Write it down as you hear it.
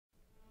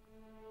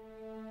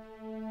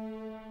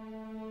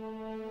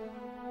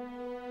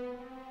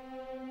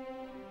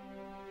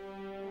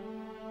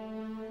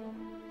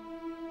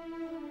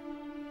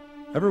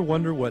Ever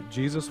wonder what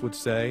Jesus would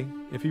say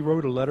if he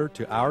wrote a letter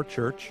to our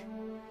church?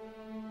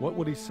 What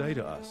would he say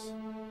to us?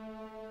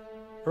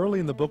 Early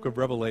in the book of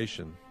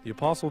Revelation, the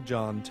Apostle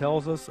John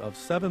tells us of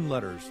 7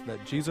 letters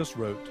that Jesus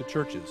wrote to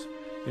churches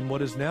in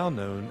what is now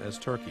known as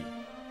Turkey.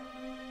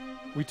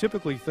 We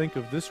typically think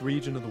of this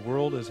region of the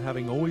world as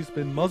having always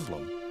been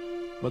Muslim,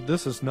 but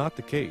this is not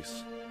the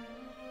case.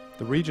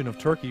 The region of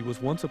Turkey was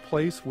once a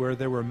place where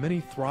there were many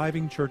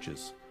thriving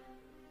churches.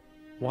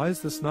 Why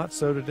is this not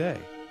so today?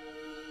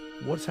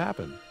 What's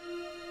happened?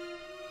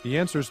 The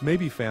answers may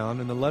be found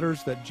in the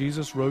letters that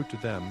Jesus wrote to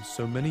them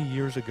so many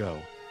years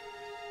ago.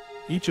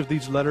 Each of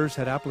these letters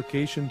had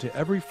application to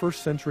every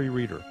first-century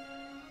reader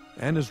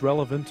and is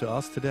relevant to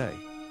us today.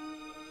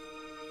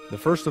 The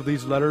first of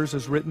these letters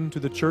is written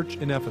to the church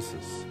in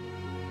Ephesus.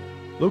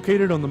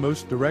 Located on the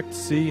most direct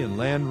sea and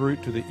land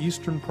route to the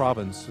eastern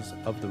provinces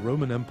of the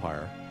Roman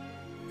Empire,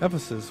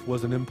 Ephesus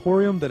was an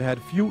emporium that had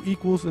few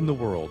equals in the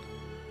world.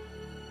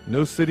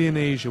 No city in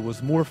Asia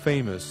was more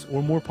famous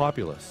or more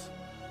populous.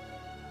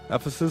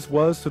 Ephesus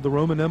was to the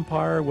Roman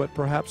Empire what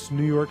perhaps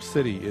New York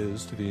City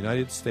is to the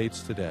United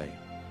States today.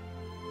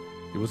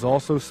 It was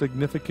also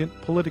significant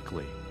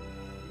politically.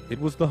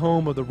 It was the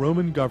home of the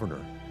Roman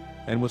governor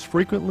and was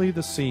frequently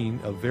the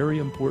scene of very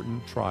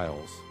important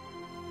trials.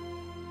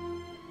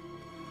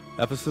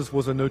 Ephesus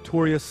was a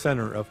notorious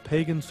center of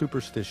pagan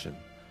superstition.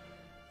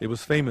 It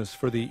was famous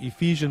for the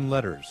Ephesian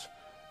letters,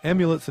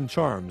 amulets and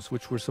charms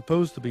which were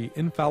supposed to be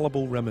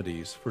infallible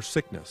remedies for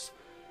sickness,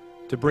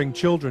 to bring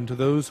children to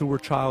those who were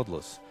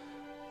childless,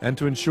 and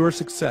to ensure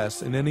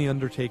success in any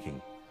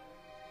undertaking.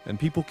 And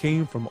people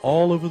came from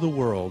all over the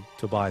world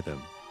to buy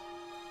them.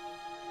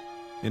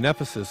 In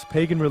Ephesus,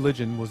 pagan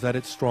religion was at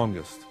its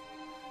strongest.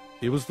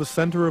 It was the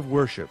center of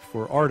worship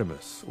for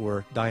Artemis,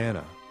 or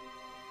Diana.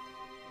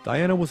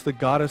 Diana was the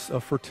goddess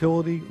of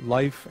fertility,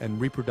 life,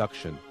 and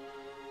reproduction,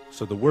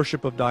 so the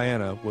worship of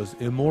Diana was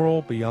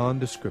immoral beyond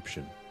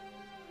description.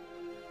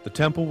 The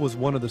temple was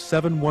one of the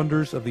 7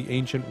 wonders of the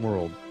ancient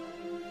world.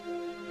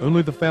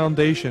 Only the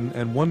foundation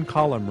and 1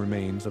 column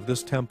remains of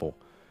this temple,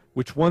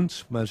 which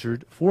once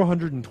measured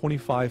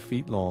 425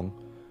 feet long,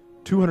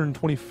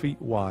 220 feet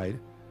wide,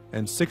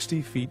 and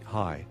 60 feet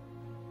high.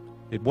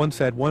 It once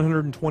had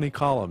 120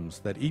 columns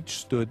that each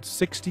stood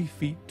 60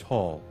 feet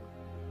tall.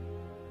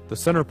 The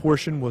center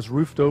portion was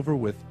roofed over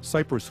with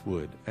cypress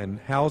wood and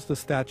housed the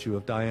statue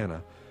of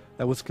Diana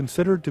that was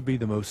considered to be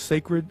the most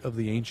sacred of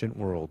the ancient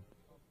world.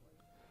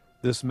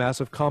 This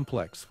massive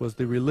complex was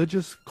the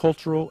religious,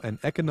 cultural, and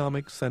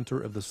economic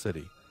center of the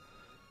city.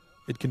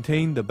 It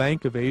contained the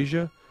Bank of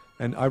Asia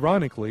and,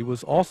 ironically,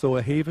 was also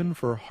a haven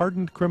for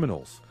hardened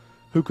criminals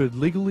who could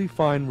legally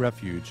find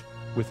refuge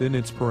within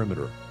its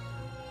perimeter.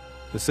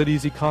 The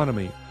city's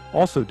economy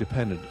also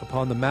depended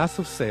upon the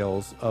massive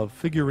sales of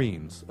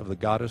figurines of the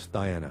goddess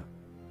Diana.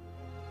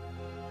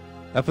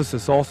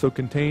 Ephesus also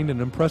contained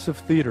an impressive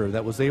theater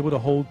that was able to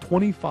hold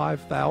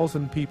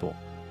 25,000 people.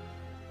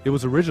 It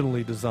was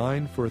originally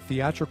designed for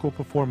theatrical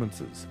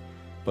performances,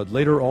 but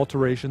later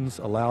alterations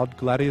allowed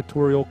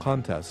gladiatorial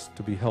contests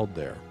to be held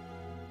there.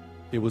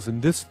 It was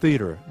in this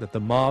theater that the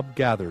mob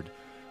gathered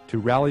to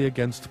rally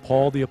against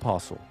Paul the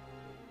Apostle.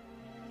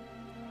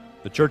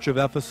 The church of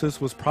Ephesus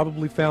was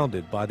probably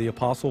founded by the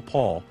Apostle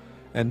Paul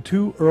and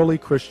 2 early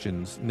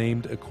Christians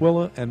named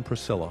Aquila and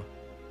Priscilla.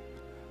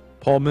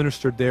 Paul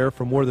ministered there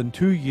for more than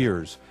 2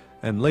 years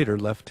and later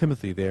left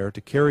Timothy there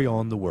to carry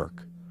on the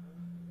work.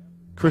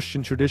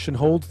 Christian tradition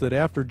holds that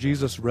after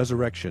Jesus'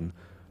 resurrection,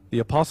 the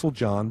Apostle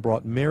John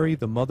brought Mary,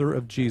 the mother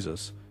of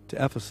Jesus,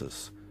 to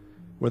Ephesus,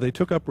 where they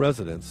took up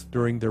residence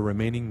during their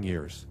remaining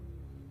years.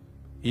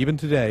 Even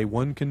today,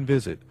 one can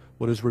visit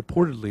what is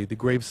reportedly the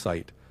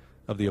gravesite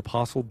of the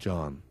Apostle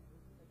John.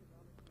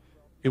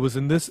 It was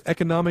in this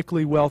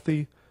economically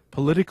wealthy,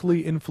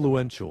 politically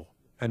influential,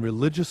 and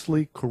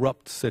religiously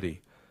corrupt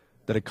city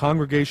that a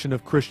congregation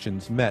of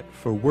Christians met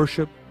for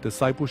worship,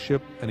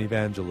 discipleship, and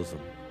evangelism.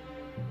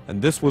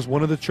 And this was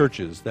one of the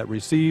churches that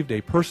received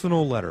a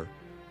personal letter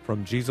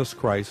from Jesus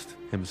Christ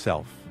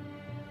himself.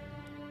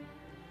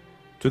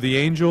 To the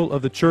angel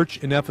of the church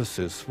in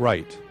Ephesus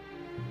write,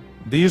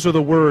 "These are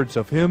the words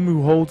of him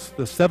who holds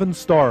the 7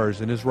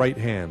 stars in his right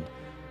hand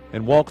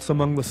and walks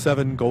among the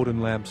 7 golden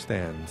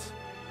lampstands.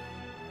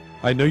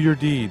 I know your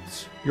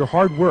deeds, your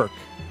hard work,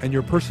 and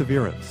your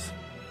perseverance.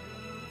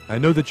 I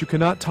know that you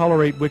cannot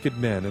tolerate wicked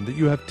men, and that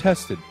you have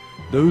tested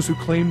those who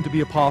claim to be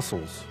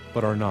apostles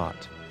but are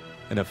not,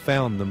 and have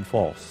found them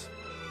false.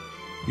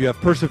 You have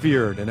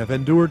persevered and have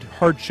endured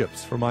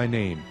hardships for my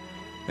name,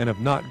 and have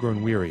not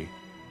grown weary.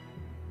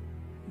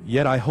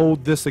 Yet I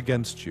hold this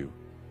against you.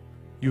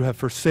 You have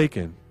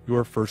forsaken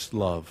your first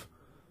love.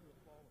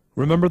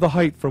 Remember the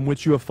height from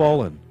which you have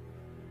fallen.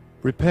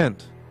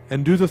 Repent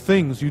and do the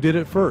things you did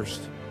at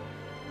first.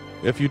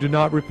 If you do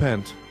not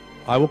repent,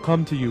 I will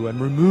come to you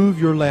and remove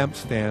your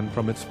lampstand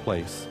from its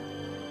place.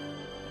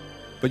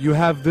 But you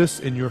have this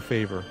in your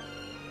favor.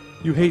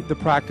 You hate the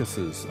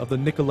practices of the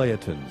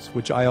Nicolaitans,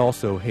 which I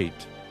also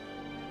hate.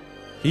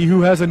 He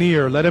who has an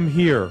ear, let him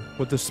hear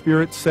what the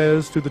Spirit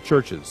says to the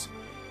churches.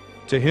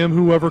 To him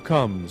who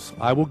overcomes,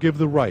 I will give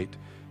the right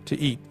to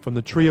eat from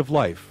the tree of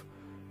life,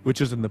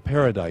 which is in the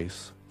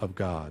paradise of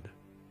God.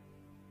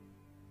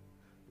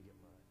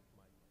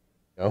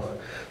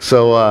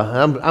 So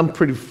I'm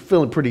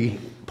feeling pretty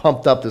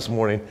pumped up this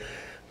morning.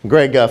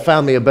 Greg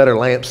found me a better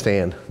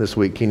lampstand this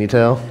week. Can you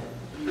tell?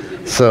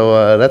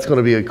 So that's going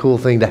to be a cool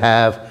thing to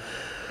have.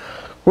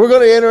 We're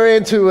going to enter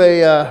into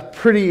a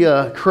pretty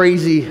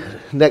crazy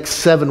next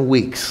 7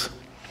 weeks,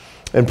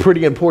 and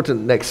pretty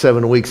important next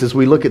 7 weeks as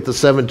we look at the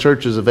 7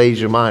 churches of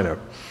Asia Minor.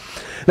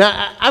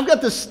 Now, I've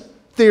got this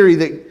theory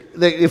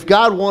that if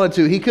God wanted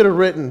to, he could have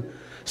written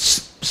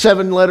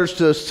 7 letters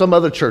to some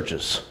other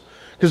churches,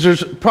 because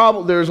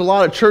there's a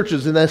lot of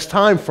churches in this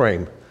time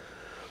frame.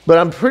 But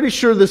I'm pretty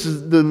sure this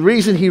is the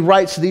reason he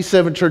writes these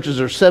 7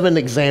 churches are 7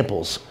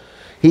 examples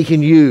he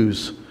can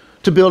use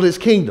to build his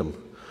kingdom.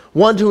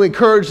 One, to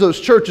encourage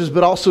those churches,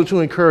 but also to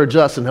encourage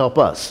us and help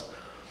us.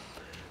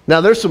 Now,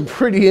 there's some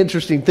pretty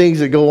interesting things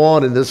that go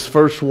on in this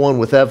first one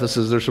with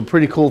Ephesus. There's some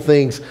pretty cool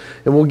things,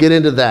 and we'll get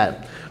into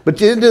that. But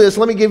to get into this,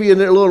 let me give you a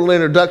little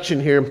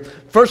introduction here.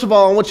 First of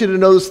all, I want you to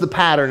notice the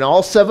pattern. In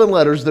all 7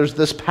 letters, there's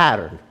this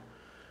pattern.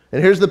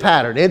 And here's the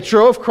pattern.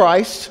 Intro of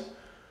Christ.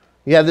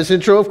 You have this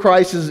intro of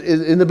Christ is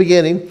in the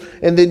beginning.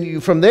 And then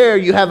from there,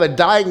 you have a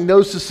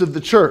diagnosis of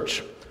the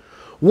church.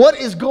 What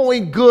is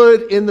going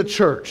good in the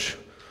church?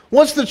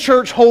 What's the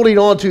church holding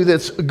on to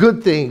that's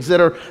good things, that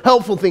are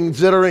helpful things,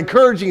 that are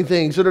encouraging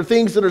things, that are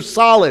things that are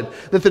solid,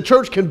 that the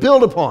church can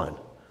build upon?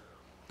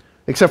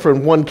 Except for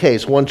in one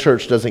case, one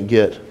church doesn't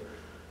get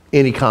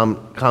any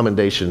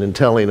commendation and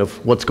telling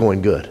of what's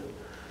going good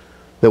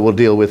that we'll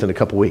deal with in a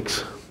couple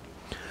weeks.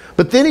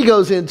 But then he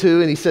goes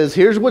into and he says,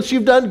 here's what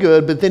you've done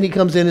good, but then he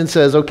comes in and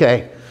says,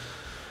 okay,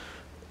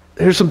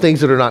 here's some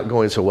things that are not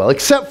going so well,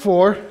 except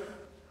for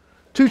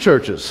 2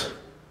 churches.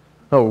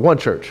 Oh, 1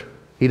 church.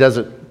 He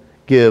doesn't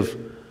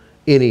give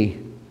any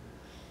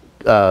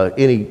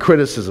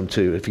criticism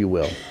to, if you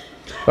will.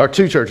 Or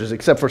 2 churches,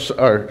 except for,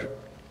 so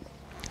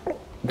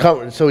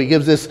he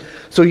gives this,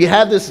 so you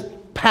have this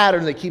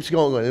pattern that keeps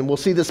going, and we'll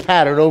see this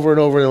pattern over and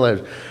over in the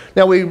letters.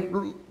 Now, we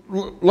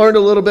learned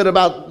a little bit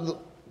about the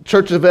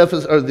church of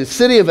Ephesus, or the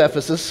city of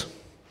Ephesus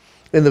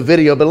in the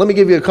video, but let me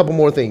give you a couple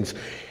more things.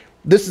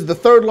 This is the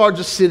 3rd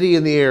largest city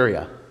in the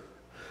area,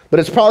 but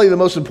it's probably the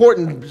most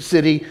important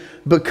city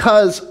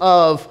because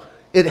of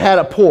it had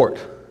a port.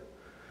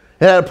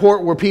 It had a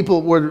port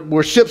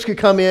where ships could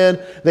come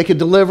in, they could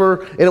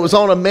deliver, and it was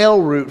on a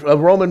mail route, a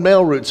Roman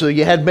mail route. So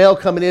you had mail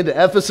coming into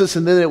Ephesus,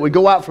 and then it would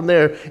go out from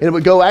there, and it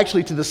would go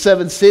actually to the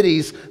 7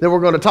 cities that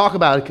we're going to talk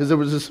about, because it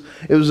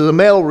was a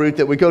mail route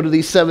that would go to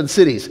these 7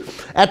 cities.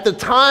 At the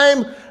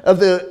time of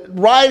the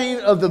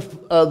writing of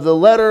the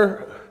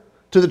letter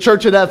to the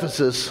church at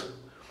Ephesus,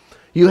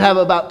 you have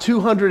about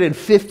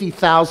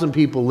 250,000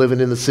 people living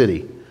in the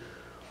city.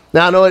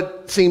 Now, I know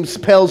it seems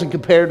pales in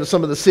compared to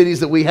some of the cities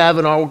that we have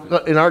in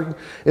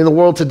the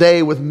world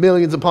today, with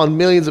millions upon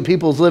millions of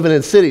people living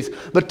in cities.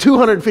 But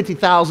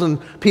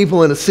 250,000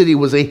 people in a city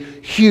was a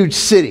huge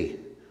city.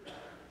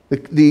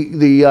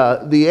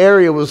 The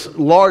area was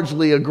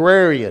largely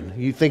agrarian.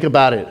 You think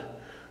about it.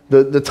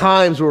 The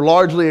times were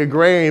largely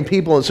agrarian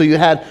people, and so you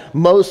had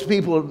most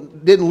people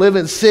didn't live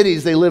in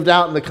cities. They lived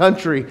out in the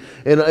country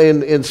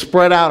and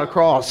spread out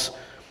across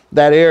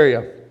that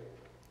area.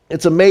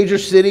 It's a major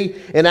city.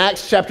 In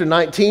Acts chapter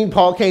 19,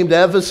 Paul came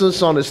to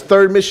Ephesus on his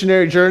 3rd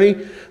missionary journey.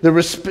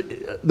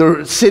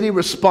 The city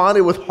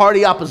responded with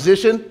hearty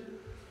opposition.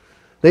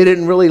 They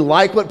didn't really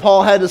like what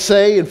Paul had to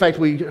say. In fact,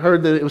 we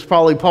heard that it was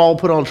probably Paul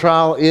put on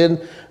trial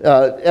in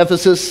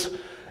Ephesus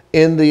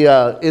in the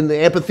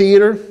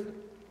amphitheater.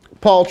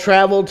 Paul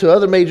traveled to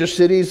other major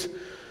cities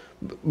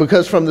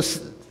because from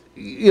the,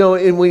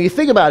 and when you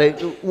think about it,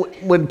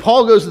 when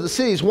Paul goes to the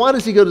cities, why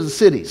does he go to the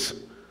cities?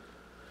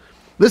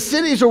 The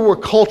cities are where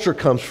culture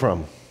comes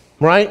from,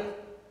 right?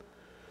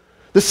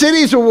 The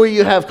cities are where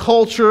you have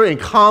culture and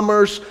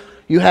commerce.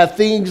 You have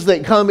things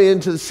that come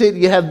into the city.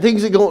 You have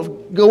things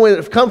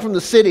that come from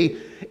the city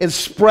and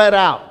spread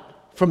out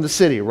from the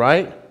city,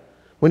 right?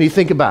 When you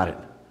think about it.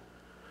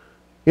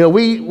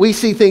 We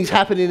see things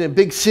happening in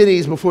big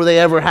cities before they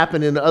ever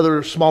happen in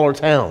other smaller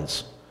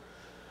towns.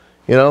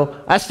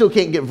 I still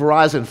can't get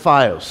Verizon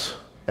Fios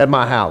at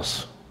my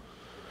house.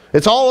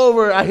 It's all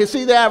over. I can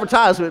see the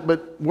advertisement,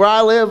 but where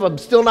I live, I'm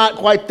still not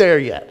quite there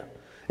yet.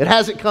 It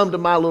hasn't come to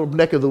my little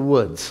neck of the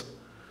woods.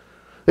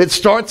 It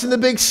starts in the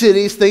big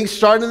cities. Things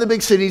start in the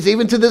big cities.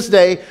 Even to this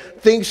day,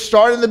 things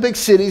start in the big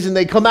cities, and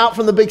they come out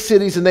from the big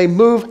cities, and they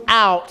move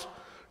out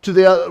to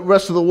the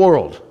rest of the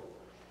world.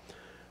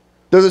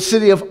 They're the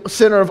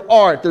center of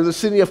art. They're the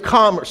center of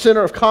commerce.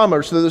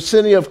 They're the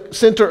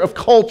center of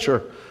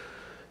culture.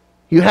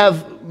 You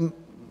have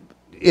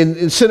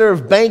in center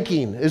of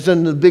banking is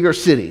in the bigger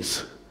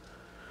cities.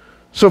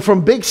 So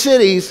from big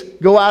cities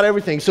go out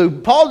everything. So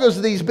Paul goes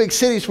to these big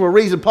cities for a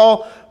reason.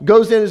 Paul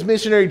goes in his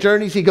missionary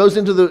journeys. He goes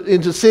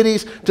into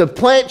cities to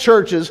plant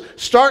churches,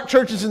 start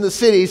churches in the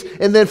cities,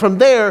 and then from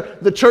there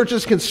the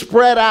churches can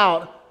spread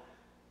out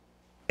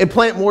and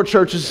plant more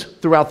churches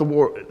throughout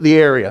the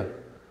area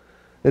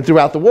and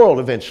throughout the world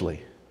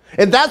eventually.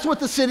 And that's what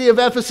the city of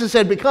Ephesus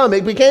had become.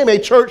 It became a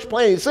church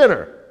planting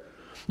center.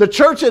 The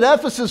church at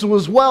Ephesus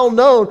was well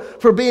known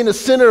for being a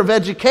center of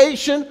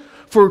education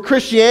for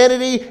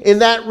Christianity in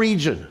that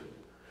region.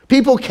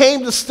 People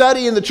came to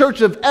study in the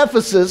church of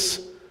Ephesus,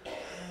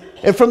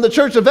 and from the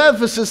church of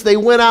Ephesus, they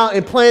went out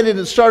and planted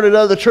and started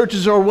other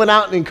churches, or went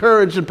out and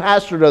encouraged and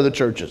pastored other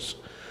churches.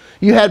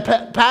 You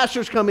had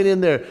pastors coming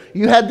in there.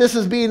 You had this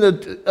as being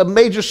a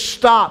major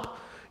stop.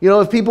 You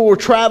know, if people were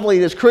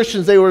traveling as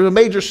Christians, they were a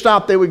major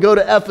stop. They would go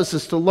to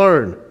Ephesus to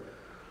learn.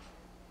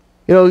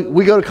 You know,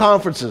 we go to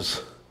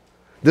conferences.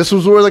 This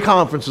was where the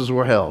conferences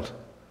were held.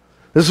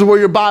 This is where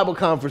your Bible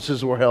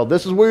conferences were held.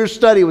 This is where your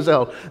study was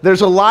held. There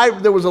was a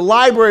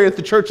library at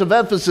the church of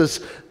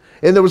Ephesus,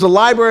 and there was a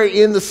library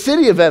in the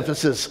city of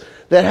Ephesus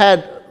that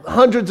had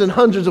hundreds and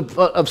hundreds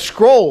of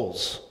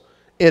scrolls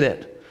in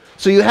it.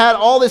 So you had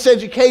all this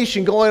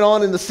education going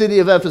on in the city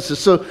of Ephesus.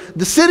 So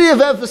the city of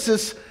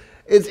Ephesus,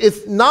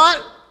 it's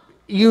not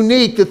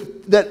unique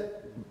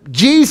that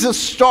Jesus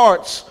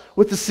starts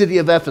with the city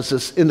of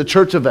Ephesus in the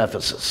church of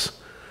Ephesus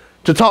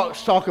to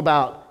talk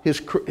about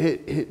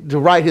to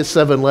write his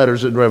 7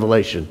 letters in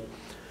Revelation.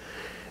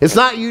 It's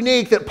not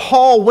unique that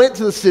Paul went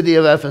to the city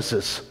of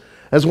Ephesus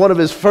as one of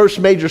his first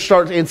major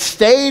starts and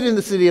stayed in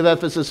the city of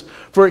Ephesus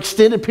for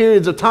extended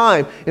periods of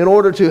time in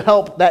order to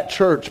help that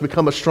church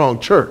become a strong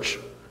church.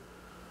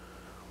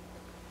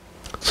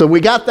 So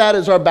we got that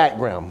as our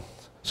background.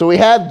 So we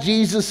have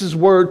Jesus'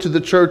 word to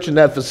the church in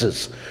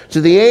Ephesus,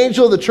 to the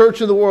angel of the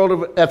church in the world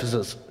of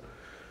Ephesus.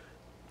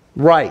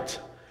 Right.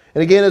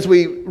 And again, as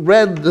we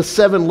read the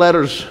 7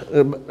 letters,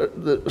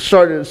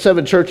 started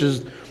 7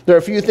 churches, there are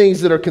a few things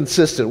that are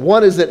consistent.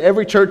 One is that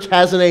every church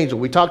has an angel.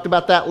 We talked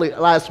about that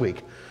last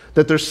week,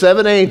 that there's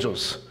 7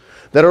 angels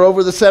that are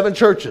over the 7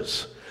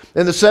 churches.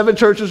 And the 7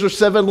 churches are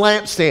 7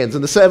 lampstands.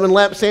 And the 7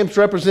 lampstands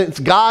represents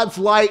God's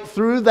light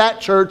through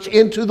that church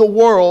into the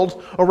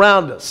world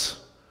around us.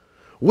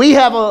 We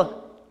have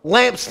a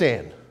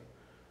lampstand.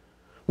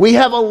 We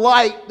have a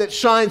light that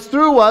shines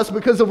through us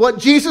because of what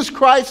Jesus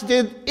Christ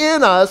did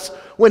in us.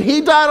 When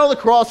he died on the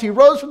cross, he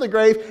rose from the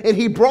grave, and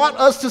he brought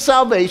us to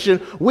salvation.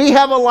 We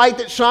have a light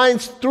that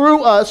shines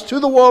through us to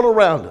the world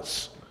around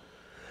us.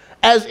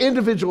 As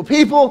individual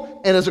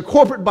people and as a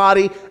corporate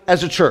body,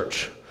 as a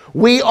church.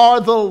 We are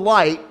the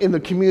light in the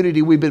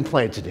community we've been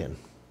planted in.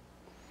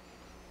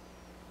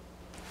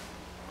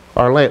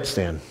 Our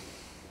lampstand.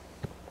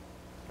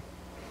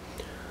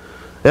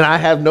 And I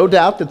have no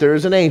doubt that there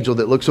is an angel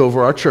that looks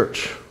over our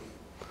church,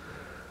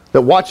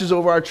 that watches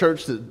over our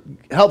church, that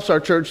helps our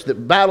church,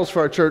 that battles for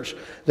our church,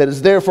 that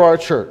is there for our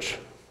church.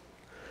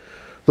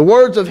 The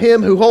words of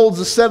him who holds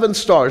the 7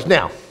 stars.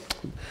 Now,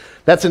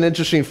 that's an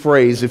interesting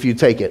phrase if you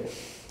take it.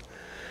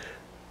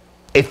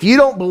 If you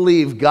don't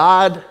believe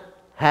God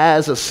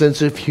has a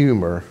sense of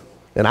humor,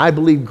 and I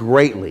believe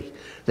greatly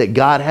that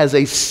God has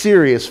a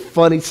serious,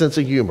 funny sense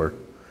of humor.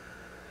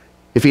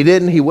 If he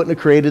didn't, he wouldn't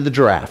have created the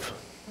giraffe.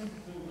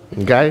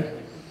 Okay?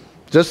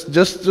 Just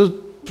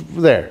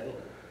there.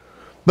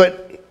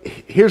 But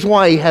here's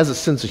why he has a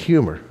sense of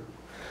humor.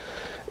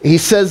 He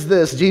says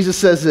this, Jesus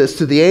says this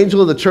to the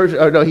angel of the church,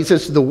 he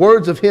says to the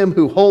words of him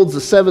who holds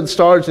the 7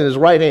 stars in his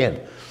right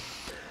hand.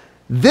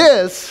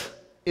 This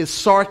is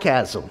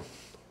sarcasm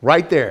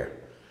right there.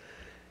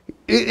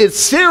 It's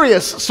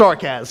serious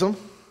sarcasm,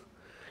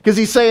 because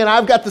he's saying,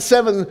 I've got the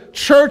 7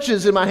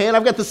 churches in my hand.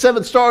 I've got the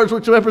 7 stars,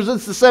 which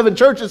represents the 7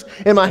 churches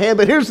in my hand.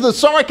 But here's the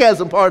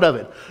sarcasm part of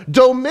it.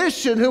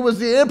 Domitian, who was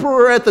the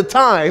emperor at the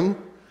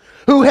time,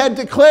 who had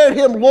declared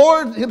him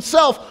Lord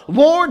himself,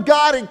 Lord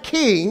God and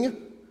King.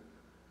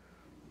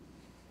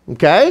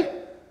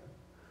 Okay?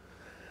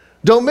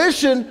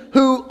 Domitian,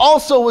 who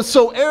also was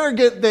so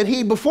arrogant that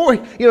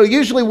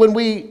usually when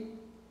we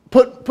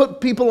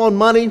put people on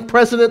money,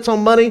 presidents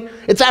on money,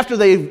 it's after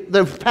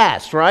they've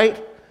passed, right?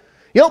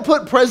 You don't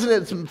put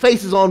presidents'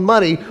 faces on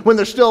money when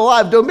they're still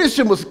alive.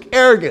 Domitian was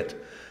arrogant.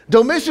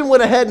 Domitian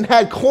went ahead and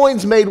had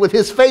coins made with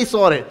his face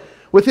on it,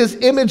 with his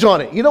image on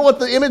it. You know what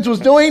the image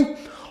was doing?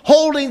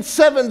 Holding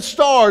 7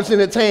 stars in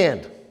its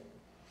hand.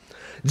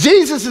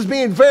 Jesus is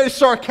being very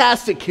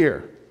sarcastic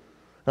here.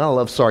 I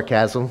love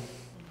sarcasm.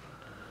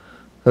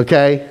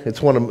 Okay?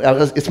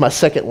 It's my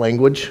second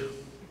language.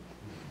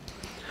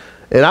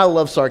 And I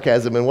love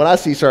sarcasm, and when I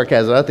see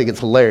sarcasm, I think it's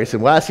hilarious.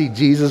 And when I see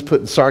Jesus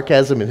putting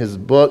sarcasm in his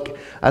book,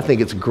 I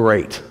think it's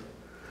great.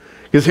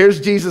 Because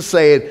here's Jesus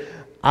saying,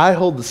 I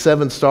hold the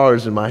 7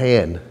 stars in my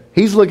hand.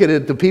 He's looking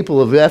at the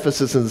people of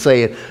Ephesus and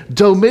saying,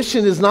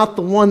 Domitian is not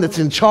the one that's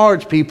in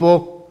charge,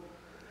 people.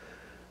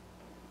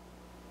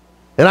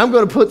 And I'm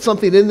going to put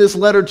something in this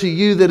letter to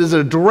you that is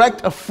a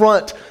direct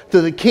affront to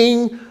the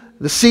king,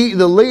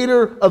 the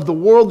leader of the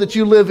world that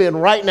you live in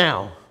right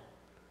now.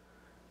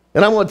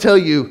 And I'm going to tell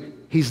you,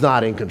 he's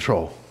not in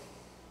control.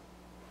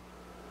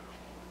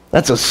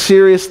 That's a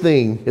serious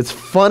thing. It's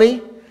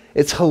funny,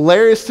 it's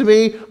hilarious to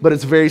me, but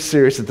it's very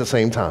serious at the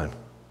same time.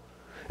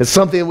 It's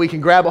something we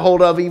can grab a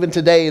hold of even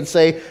today and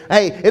say,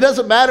 hey, it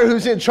doesn't matter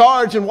who's in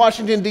charge in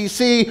Washington,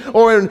 D.C.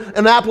 or in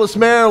Annapolis,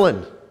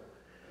 Maryland.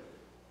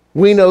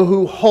 We know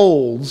who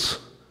holds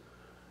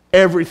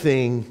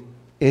everything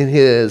in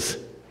his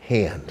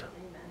hand.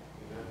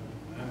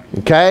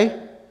 Okay?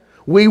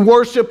 We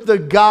worship the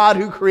God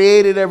who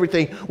created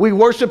everything. We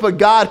worship a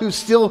God who's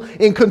still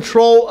in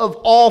control of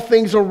all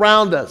things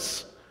around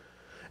us.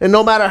 And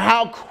no matter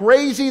how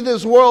crazy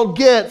this world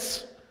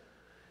gets,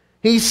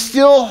 he's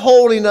still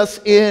holding us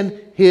in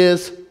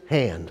his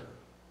hand.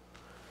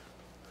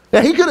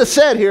 Now, he could have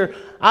said here,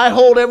 I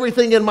hold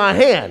everything in my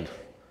hand.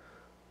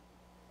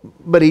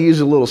 But he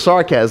used a little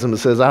sarcasm and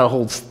says, I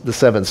hold the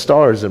 7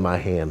 stars in my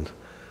hand.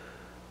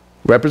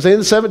 Representing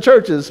the 7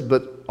 churches,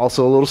 but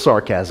also a little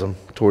sarcasm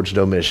towards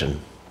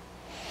Domitian.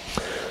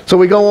 So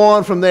we go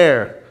on from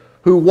there.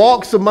 Who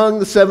walks among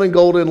the 7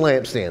 golden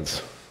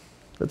lampstands?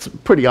 It's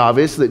pretty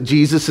obvious that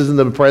Jesus is in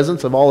the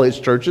presence of all his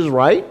churches,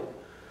 right?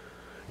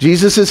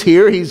 Jesus is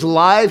here. He's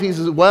alive.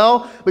 He's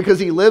well because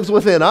he lives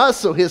within us,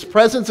 so his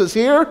presence is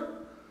here.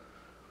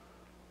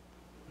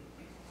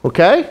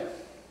 Okay?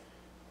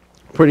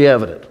 Pretty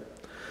evident.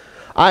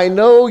 I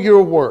know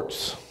your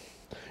works,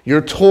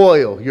 your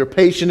toil, your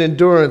patient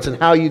endurance, and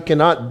how you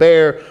cannot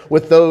bear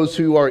with those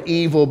who are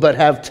evil, but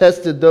have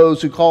tested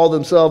those who call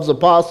themselves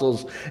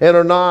apostles and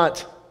are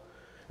not,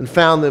 and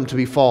found them to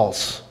be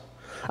false.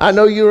 I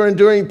know you are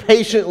enduring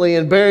patiently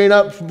and bearing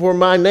up for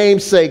my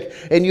name's sake,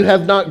 and you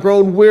have not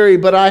grown weary,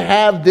 but I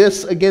have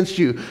this against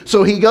you.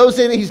 So he goes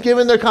in, he's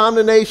giving their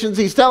condemnations,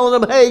 he's telling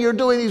them, hey, you're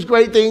doing these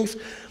great things.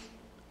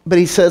 But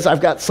he says,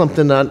 I've got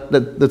something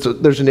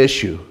there's an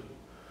issue.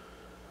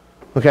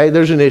 Okay,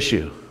 there's an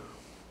issue.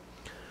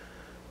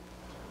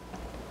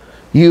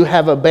 You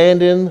have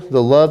abandoned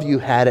the love you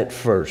had at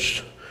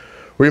first.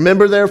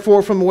 Remember,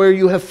 therefore, from where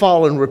you have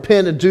fallen,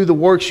 repent and do the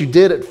works you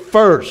did at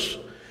first.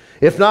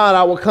 If not,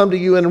 I will come to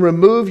you and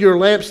remove your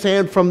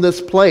lampstand from this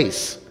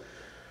place.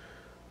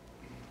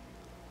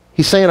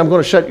 He's saying, I'm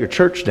going to shut your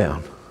church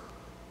down.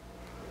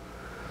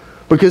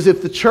 Because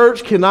if the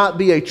church cannot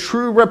be a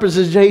true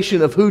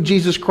representation of who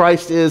Jesus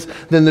Christ is,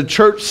 then the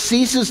church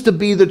ceases to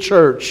be the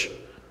church.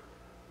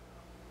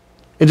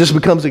 It just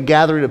becomes a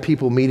gathering of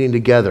people meeting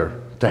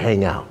together to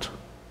hang out.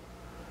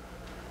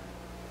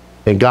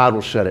 And God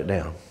will shut it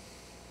down.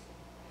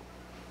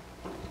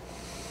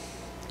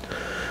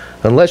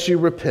 Unless you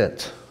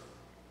repent.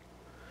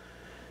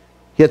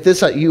 Yet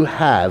this you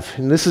have,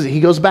 and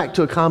he goes back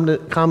to a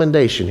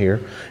commendation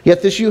here.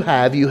 Yet this you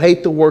have, you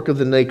hate the work of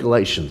the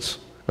Nicolaitans.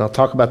 And I'll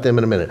talk about them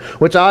in a minute.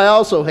 Which I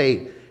also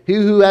hate. He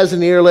who has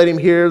an ear, let him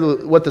hear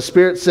what the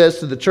Spirit says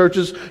to the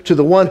churches. To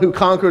the one who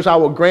conquers, I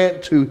will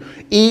grant to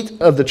eat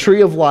of the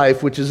tree of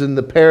life, which is in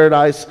the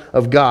paradise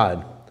of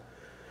God.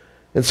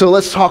 And so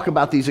let's talk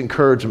about these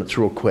encouragements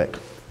real quick.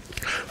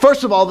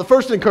 First of all, the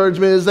first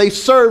encouragement is they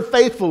serve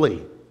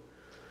faithfully.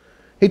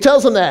 He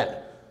tells them that.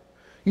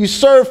 You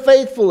serve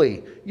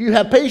faithfully. You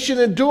have patient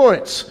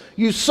endurance.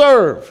 You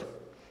serve.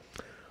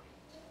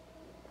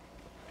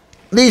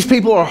 These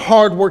people are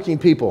hardworking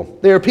people.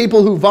 They are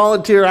people who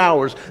volunteer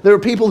hours. They are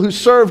people who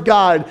serve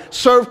God,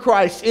 serve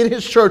Christ in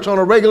his church on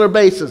a regular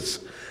basis.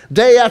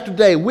 Day after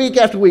day, week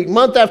after week,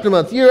 month after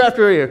month, year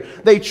after year.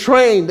 They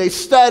train, they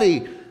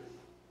study.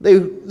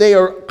 They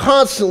are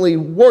constantly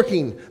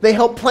working. They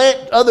help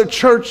plant other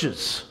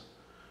churches.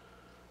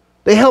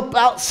 They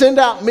help send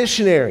out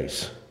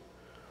missionaries.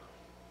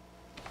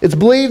 It's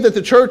believed that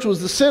the church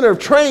was the center of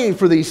training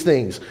for these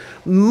things.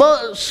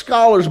 Most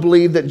scholars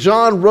believe that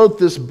John wrote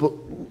this book,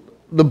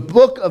 the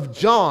book of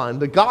John,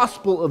 the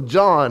Gospel of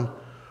John,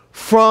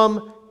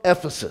 from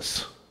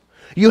Ephesus.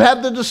 You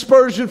have the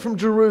dispersion from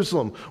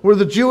Jerusalem, where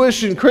the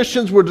Jewish and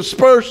Christians were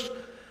dispersed,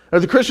 or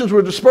the Christians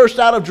were dispersed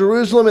out of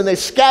Jerusalem, and they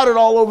scattered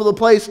all over the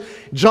place.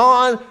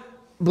 John,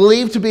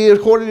 believed to be,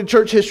 according to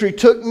church history,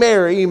 took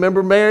Mary. You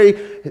remember Mary,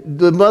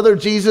 the mother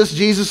of Jesus?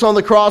 Jesus on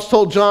the cross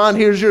told John,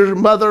 here's your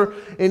mother.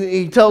 And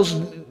he tells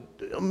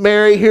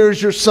Mary,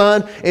 here's your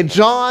son. And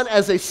John,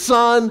 as a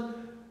son,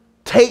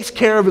 takes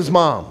care of his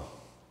mom.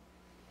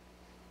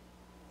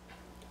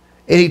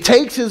 And he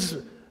takes his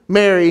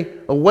Mary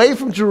away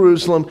from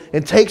Jerusalem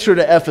and takes her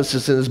to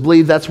Ephesus. And it's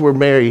believed that's where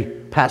Mary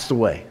passed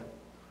away,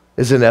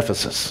 is in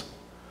Ephesus.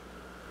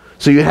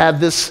 So you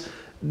have this,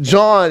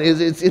 John,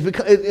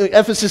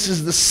 Ephesus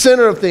is the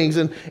center of things,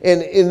 and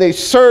they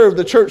serve,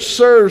 the church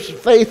serves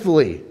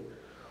faithfully.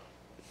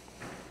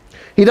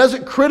 He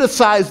doesn't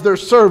criticize their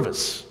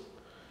service,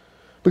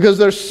 because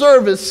their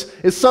service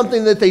is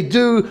something that they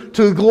do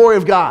to the glory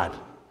of God.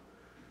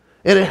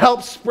 And it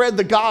helps spread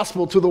the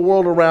gospel to the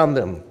world around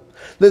them.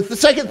 The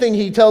second thing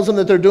he tells them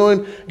that they're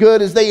doing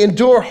good is they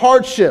endure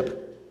hardship.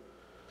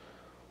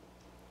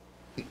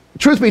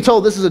 Truth be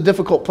told, this is a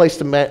difficult place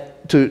to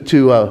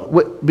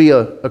be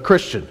a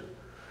Christian.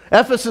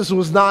 Ephesus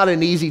was not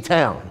an easy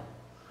town.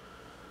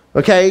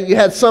 Okay, you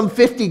had some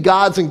 50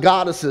 gods and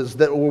goddesses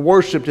that were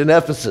worshipped in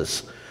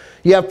Ephesus.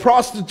 You have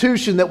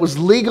prostitution that was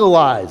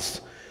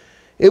legalized.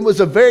 It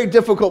was a very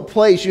difficult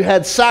place. You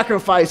had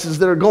sacrifices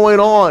that are going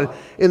on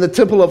in the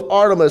temple of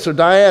Artemis or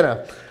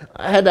Diana.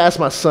 I had to ask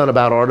my son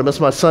about Artemis.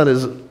 My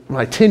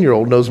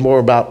 10-year-old knows more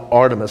about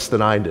Artemis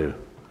than I do,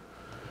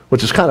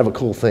 which is kind of a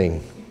cool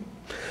thing.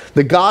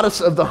 The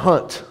goddess of the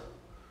hunt,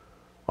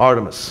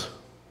 Artemis.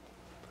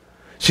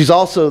 She's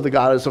also the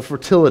goddess of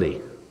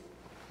fertility.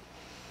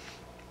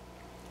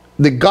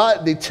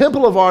 The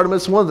temple of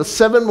Artemis, one of the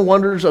 7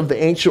 wonders of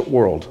the ancient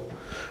world,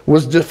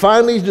 was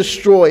finally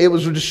destroyed. It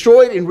was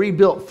destroyed and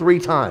rebuilt 3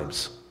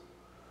 times.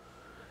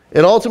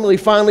 It ultimately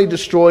finally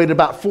destroyed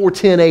about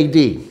 410 AD.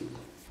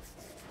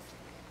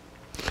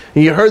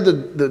 And you heard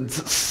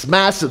the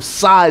massive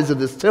size of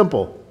this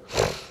temple.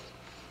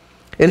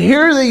 And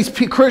here these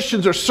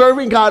Christians are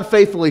serving God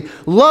faithfully,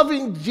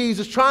 loving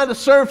Jesus, trying to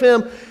serve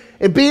Him,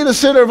 and being the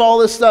center of all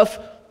this stuff.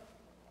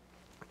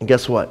 And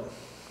guess what?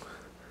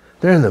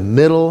 They're in the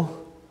middle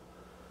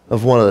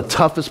of one of the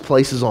toughest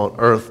places on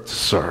earth to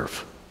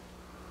serve.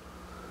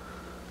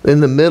 In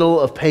the middle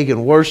of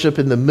pagan worship,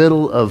 in the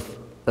middle of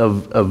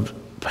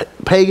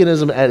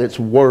paganism at its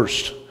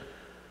worst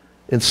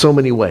in so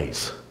many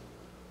ways.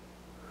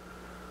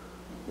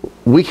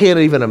 We can't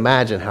even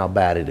imagine how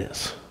bad it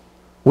is.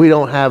 We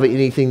don't have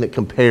anything that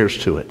compares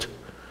to it.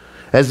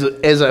 As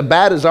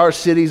bad as our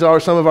cities are,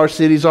 some of our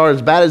cities are,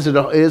 as bad as it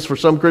is for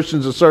some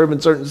Christians to serve in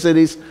certain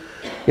cities,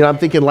 I'm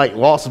thinking like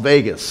Las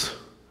Vegas,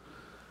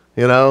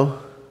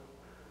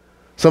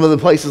 some of the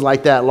places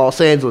like that, Los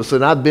Angeles,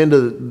 and I've been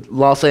to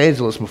Los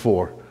Angeles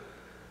before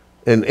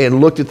and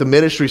looked at the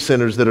ministry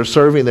centers that are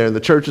serving there and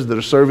the churches that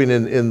are serving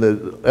in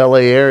the LA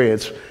area.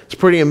 It's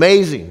pretty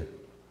amazing.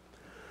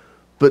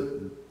 But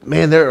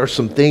man, there are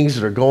some things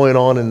that are going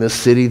on in this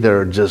city that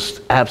are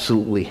just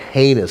absolutely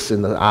heinous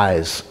in the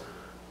eyes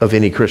of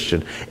any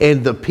Christian.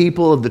 And the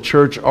people of the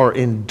church are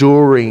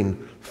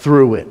enduring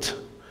through it.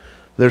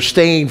 They're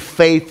staying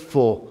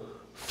faithful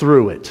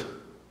through it.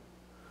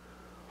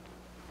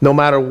 No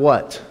matter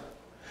what.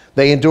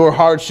 They endure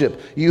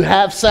hardship. You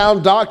have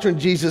sound doctrine,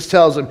 Jesus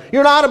tells them.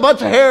 You're not a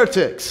bunch of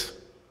heretics.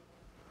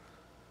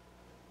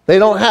 They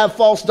don't have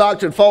false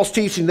doctrine, false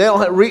teaching.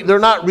 They're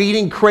not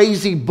reading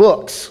crazy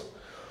books.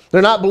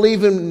 They're not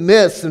believing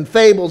myths and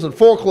fables and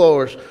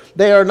folklores.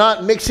 They are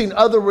not mixing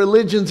other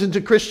religions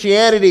into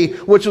Christianity,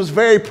 which was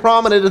very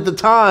prominent at the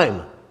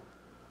time.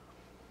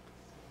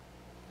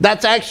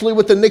 That's actually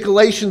what the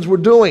Nicolaitans were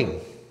doing.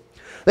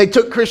 They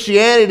took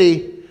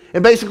Christianity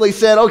and basically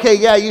said, okay,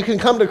 yeah, you can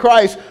come to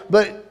Christ,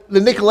 but the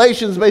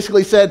Nicolaitans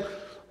basically said,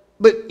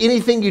 but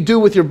anything you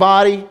do with your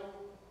body,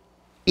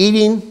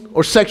 eating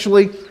or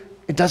sexually,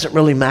 it doesn't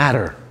really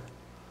matter.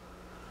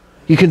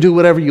 You can do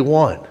whatever you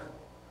want.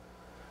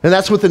 And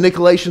that's what the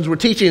Nicolaitans were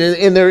teaching,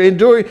 and they're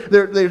enduring.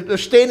 They're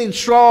standing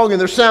strong in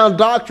their sound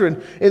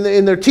doctrine,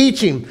 in their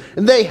teaching,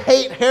 and they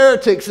hate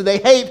heretics, and they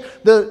hate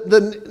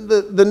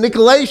the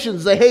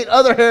Nicolaitans. They hate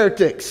other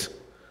heretics.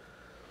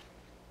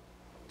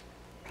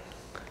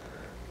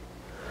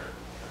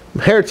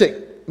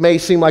 Heretic may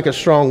seem like a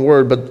strong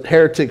word, but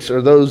heretics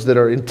are those that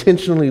are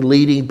intentionally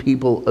leading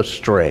people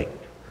astray.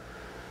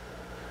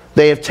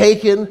 They have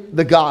taken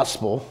the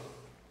gospel,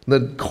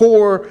 the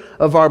core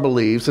of our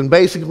beliefs, and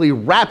basically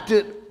wrapped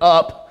it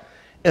up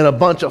in a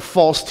bunch of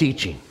false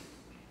teaching.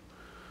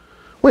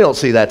 We don't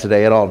see that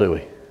today at all, do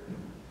we?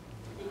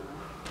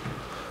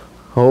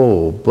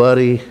 Oh,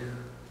 buddy.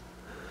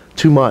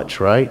 Too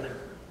much, right?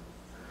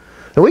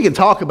 And we can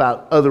talk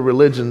about other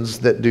religions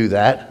that do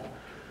that.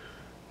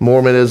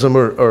 Mormonism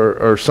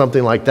or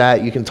something like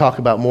that. You can talk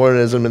about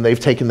Mormonism, and they've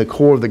taken the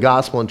core of the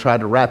gospel and tried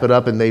to wrap it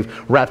up, and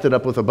they've wrapped it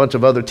up with a bunch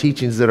of other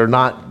teachings that are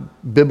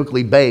not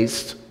biblically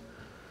based.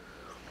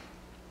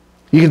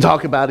 You can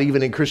talk about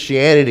even in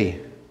Christianity,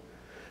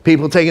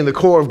 people taking the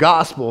core of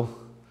gospel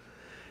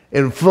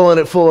and filling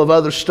it full of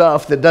other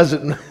stuff that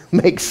doesn't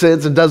make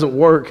sense and doesn't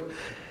work,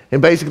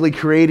 and basically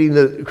creating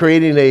a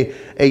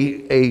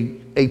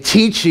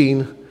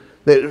teaching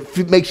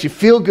that makes you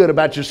feel good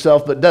about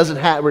yourself but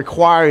doesn't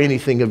require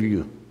anything of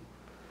you.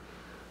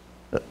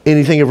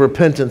 Anything of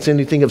repentance,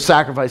 anything of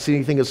sacrifice,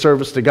 anything of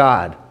service to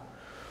God.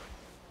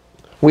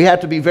 We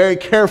have to be very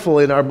careful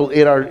in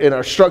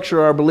our structure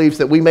of our beliefs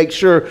that we make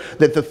sure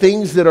that the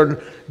things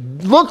that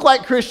look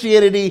like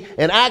Christianity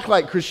and act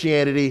like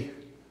Christianity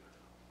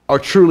are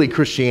truly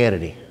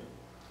Christianity.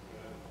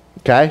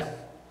 Okay?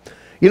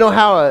 You know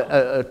how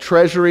a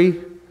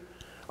treasury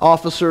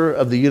officer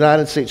of the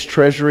United States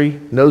Treasury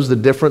knows the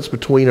difference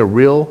between a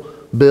real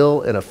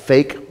bill and a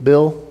fake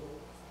bill?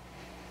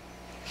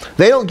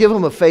 They don't give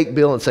them a fake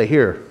bill and say,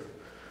 here,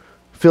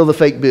 fill the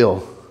fake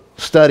bill,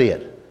 study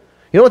it.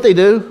 You know what they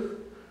do?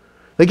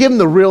 They give them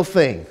the real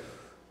thing.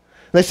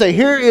 They say,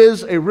 here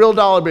is a real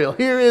dollar bill.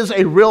 Here is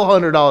a real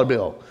 $100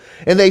 bill.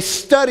 And they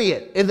study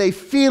it, and they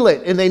feel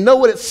it, and they know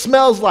what it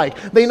smells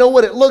like. They know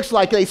what it looks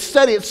like. They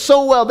study it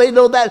so well. They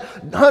know that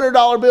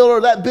 $100 bill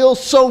or that bill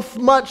so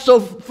much, so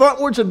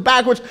frontwards and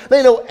backwards.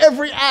 They know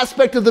every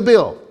aspect of the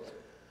bill.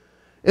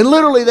 And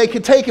literally, they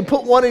can take and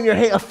put one in your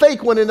hand, a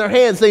fake one in their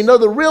hands. They know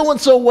the real one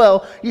so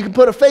well, you can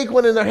put a fake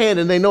one in their hand,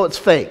 and they know it's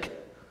fake.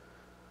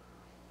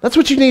 That's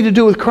what you need to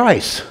do with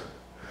Christ.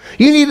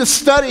 You need to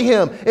study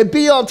Him and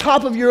be on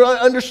top of your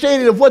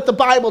understanding of what the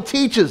Bible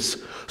teaches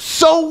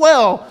so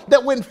well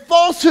that when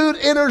falsehood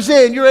enters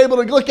in, you're able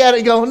to look at it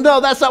and go, no,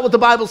 that's not what the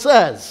Bible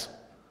says.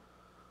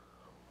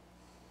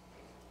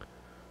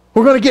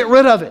 We're going to get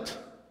rid of it.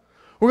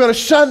 We're going to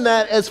shun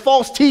that as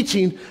false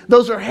teaching.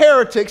 Those are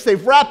heretics.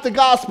 They've wrapped the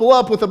gospel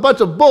up with a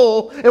bunch of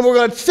bull, and we're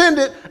going to send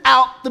it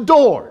out the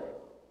door.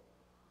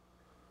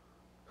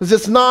 Because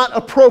it's not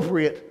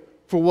appropriate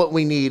for what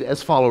we need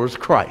as followers of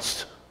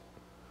Christ.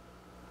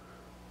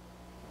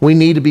 We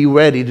need to be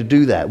ready to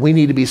do that. We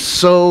need to be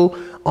so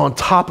on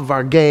top of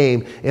our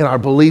game in our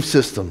belief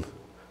system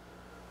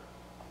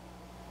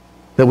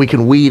that we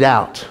can weed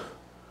out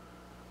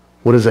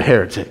what is a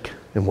heretic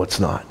and what's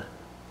not.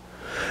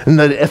 And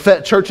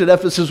the church at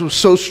Ephesus was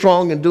so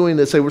strong in doing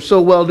this. They were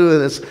so well doing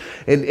this.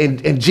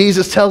 And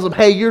Jesus tells them,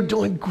 hey, you're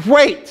doing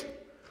great.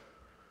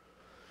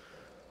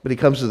 But he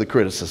comes to the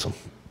criticism.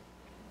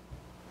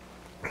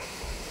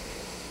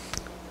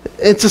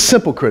 It's a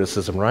simple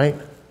criticism, right?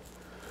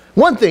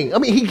 One thing, I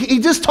mean, he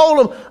just told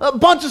them a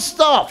bunch of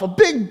stuff, a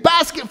big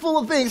basket full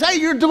of things. Hey,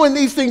 you're doing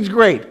these things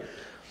great.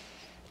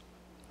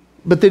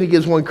 But then he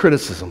gives one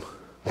criticism.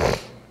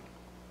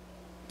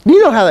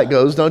 You know how that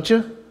goes, don't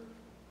you?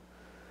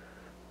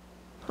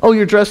 Oh,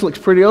 your dress looks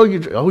pretty. Oh,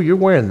 you're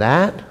wearing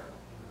that?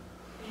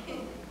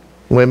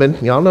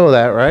 Women, y'all know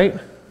that, right?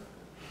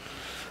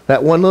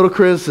 That one little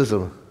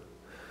criticism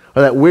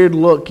or that weird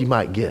look you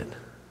might get.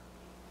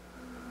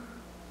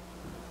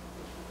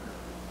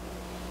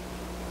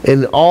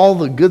 And all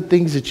the good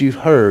things that you've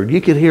heard,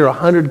 you could hear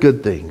 100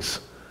 good things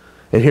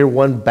and hear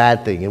one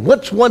bad thing. And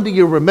which one do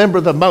you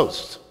remember the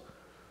most?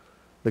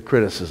 The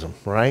criticism,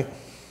 right?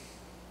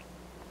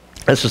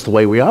 That's just the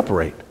way we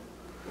operate.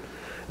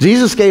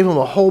 Jesus gave them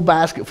a whole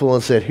basket full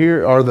and said,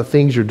 here are the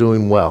things you're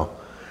doing well.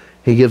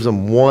 He gives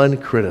them one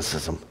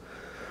criticism.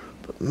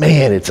 But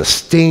man, it's a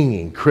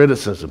stinging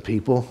criticism,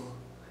 people.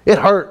 It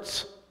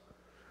hurts.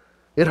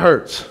 It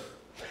hurts.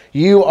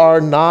 You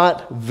are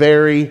not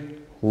very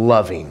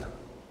loving.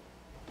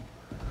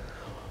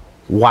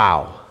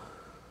 Wow.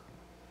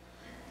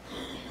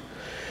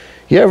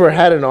 You ever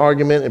had an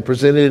argument and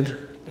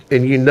presented,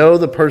 and you know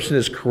the person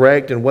is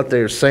correct in what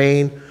they're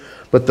saying,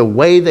 but the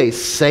way they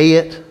say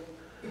it,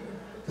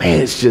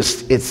 man,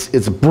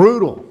 it's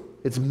brutal.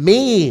 It's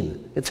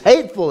mean. It's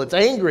hateful. It's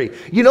angry.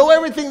 You know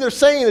everything they're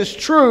saying is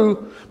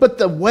true, but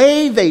the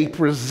way they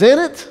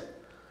present it,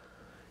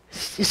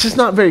 it's just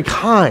not very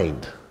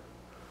kind.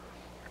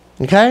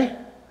 Okay?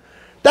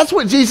 That's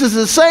what Jesus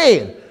is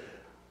saying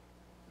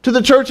to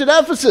the church at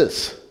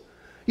Ephesus.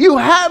 You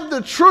have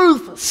the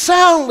truth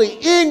soundly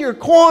in your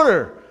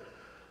corner.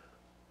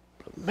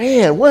 But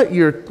man,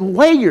 the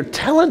way you're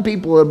telling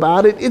people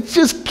about it, it's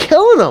just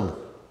killing them.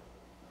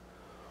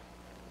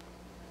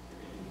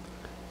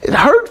 It's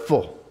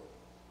hurtful.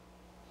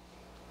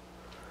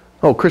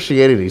 Oh,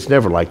 Christianity's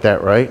never like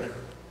that, right?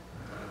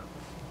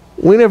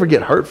 We never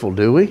get hurtful,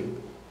 do we?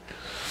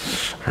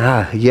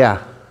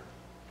 Yeah.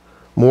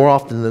 More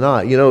often than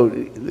not. You know,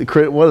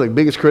 one of the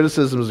biggest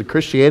criticisms of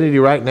Christianity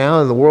right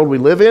now in the world we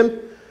live in,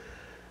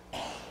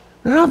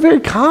 they're not very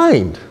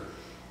kind.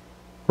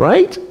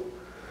 Right?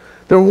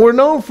 We're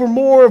known for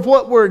more of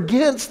what we're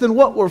against than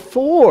what we're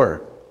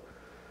for.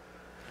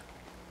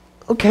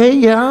 Okay,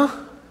 yeah.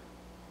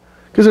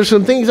 Because there's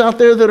some things out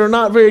there that are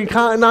not very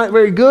kind, not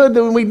very good,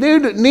 that we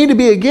need to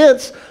be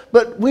against,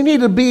 but we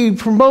need to be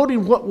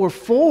promoting what we're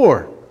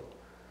for.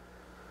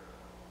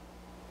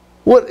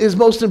 What is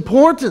most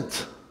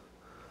important.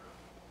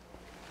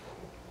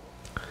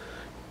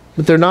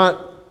 But they're not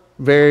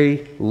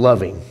very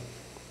loving.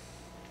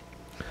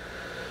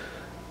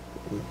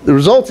 The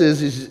result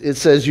is it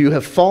says you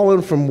have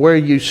fallen from where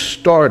you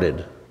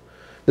started.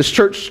 This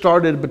church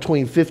started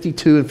between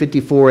 52 and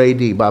 54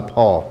 AD by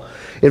Paul.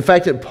 In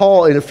fact, in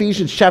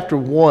Ephesians chapter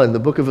 1, the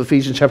book of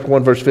Ephesians chapter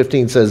 1 verse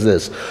 15 says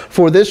this,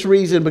 for this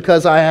reason,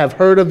 because I have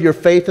heard of your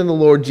faith in the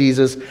Lord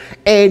Jesus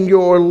and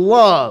your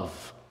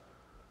love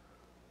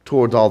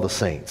towards all the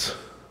saints.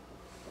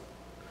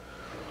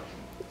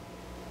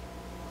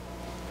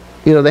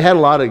 You know, they had a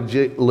lot of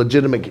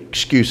legitimate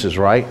excuses,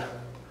 right?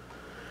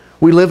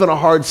 We live in a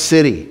hard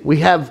city.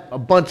 We have a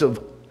bunch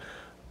of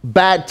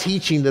bad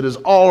teaching that is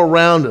all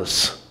around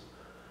us.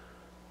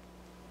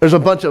 There's a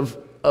bunch of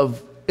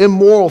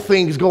immoral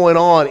things going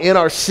on in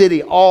our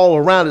city all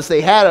around us.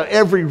 They had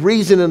every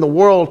reason in the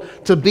world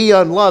to be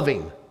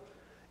unloving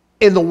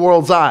in the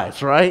world's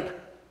eyes, right?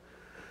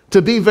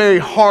 To be very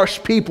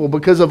harsh people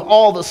because of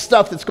all the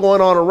stuff that's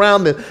going on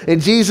around them.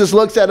 And Jesus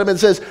looks at them and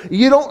says,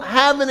 you don't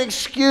have an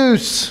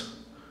excuse.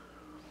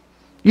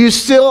 You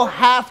still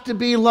have to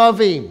be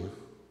loving.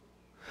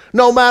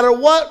 No matter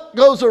what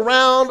goes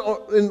around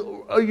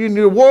in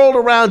your world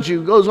around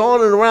you, goes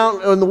on and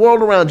around in the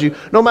world around you,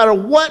 no matter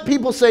what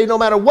people say, no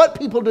matter what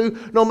people do,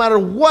 no matter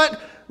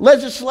what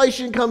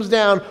legislation comes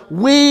down,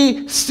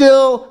 we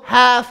still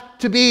have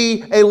to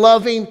be a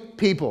loving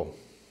people.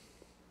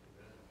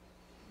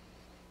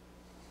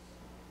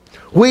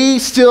 We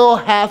still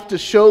have to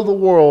show the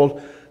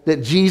world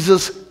that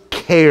Jesus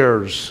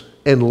cares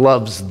and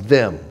loves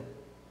them.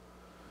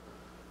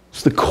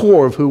 It's the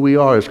core of who we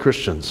are as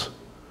Christians.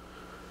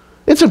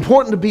 It's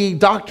important to be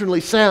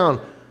doctrinally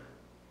sound,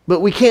 but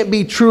we can't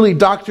be truly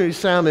doctrinally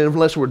sound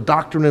unless we're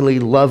doctrinally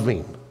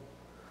loving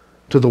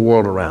to the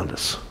world around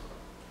us.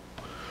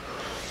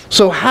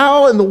 So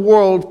how in the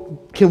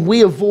world can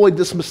we avoid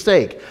this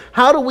mistake?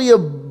 How do we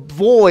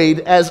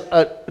avoid, as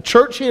a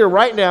church here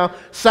right now,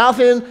 South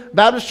End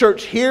Baptist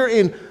Church here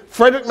in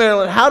Frederick,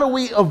 Maryland, how do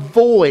we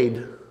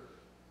avoid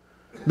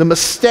the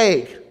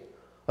mistake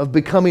of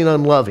becoming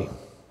unloving?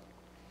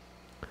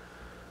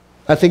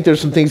 I think there's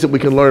some things that we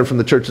can learn from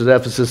the church of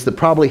Ephesus that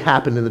probably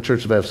happened in the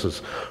church of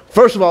Ephesus.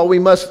 First of all, we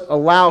must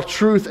allow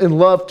truth and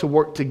love to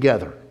work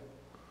together.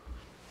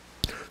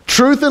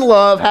 Truth and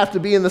love have to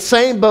be in the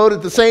same boat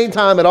at the same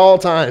time at all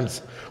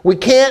times. We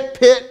can't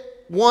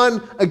pit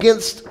one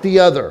against the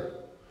other.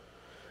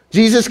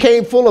 Jesus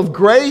came full of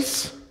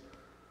grace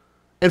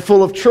and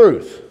full of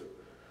truth.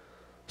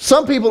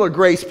 Some people are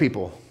grace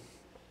people.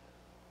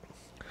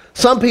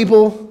 Some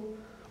people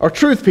are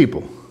truth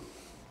people.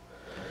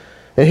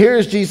 And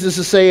here's Jesus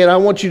is saying, I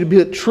want you to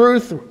be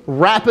truth,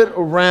 wrap it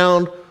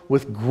around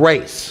with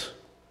grace.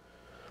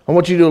 I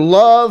want you to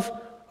love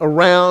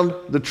around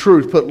the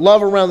truth. Put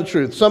love around the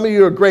truth. Some of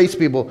you are grace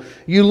people.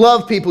 You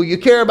love people. You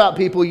care about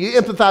people. You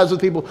empathize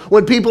with people.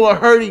 When people are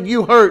hurting,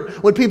 you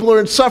hurt. When people are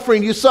in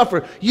suffering, you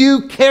suffer.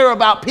 You care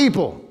about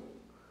people.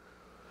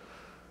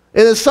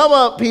 And then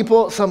some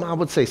people, I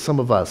would say some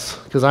of us,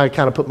 because I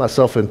kind of put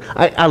myself in,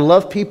 I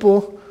love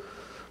people,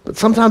 but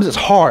sometimes it's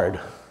hard.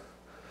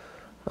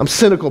 I'm a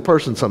cynical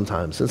person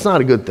sometimes. It's not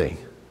a good thing.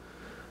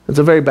 It's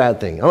a very bad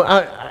thing.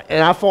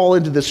 And I fall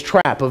into this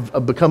trap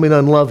of becoming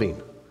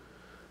unloving.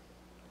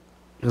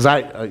 Because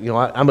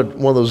I'm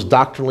one of those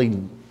doctrinally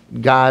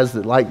guys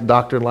that like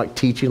doctrine, like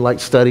teaching, like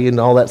studying and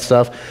all that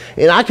stuff.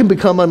 And I can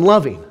become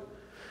unloving.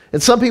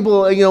 And some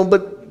people,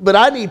 but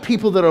I need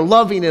people that are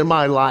loving in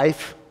my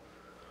life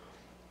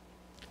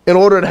in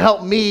order to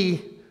help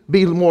me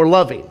be more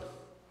loving.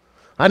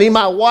 I need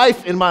my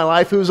wife in my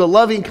life who's a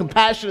loving,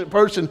 compassionate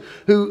person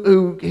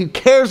who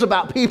cares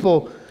about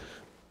people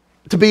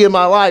to be in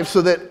my life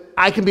so that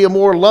I can be a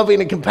more loving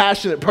and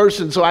compassionate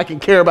person so I can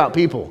care about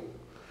people.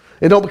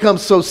 And don't become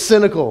so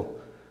cynical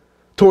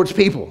towards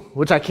people,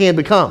 which I can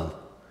become.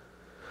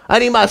 I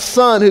need my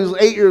son who's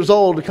 8 years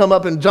old to come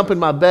up and jump in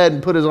my bed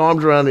and put his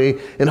arms around me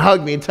and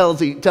hug me and tell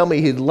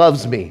me he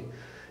loves me.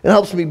 It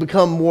helps me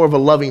become more of a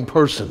loving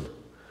person.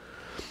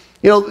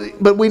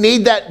 But we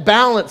need that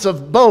balance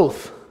of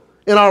both.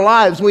 In our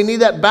lives, we need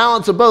that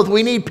balance of both.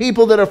 We need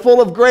people that are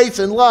full of grace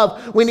and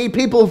love. We need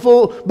people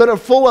that are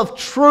full of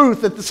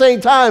truth at the same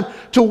time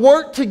to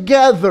work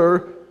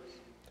together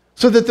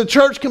so that the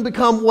church can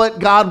become what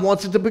God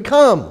wants it to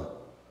become.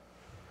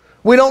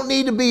 We don't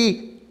need to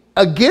be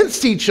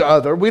against each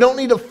other. We don't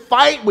need to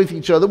fight with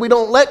each other. We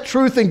don't let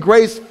truth and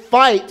grace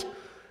fight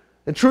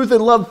and truth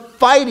and love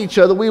fight each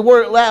other. We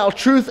allow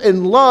truth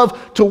and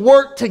love to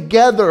work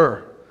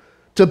together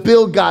to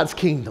build God's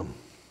kingdom.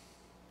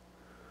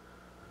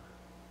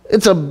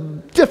 It's a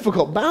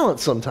difficult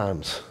balance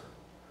sometimes.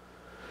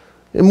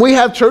 And we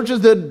have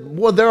churches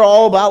that, they're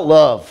all about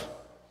love,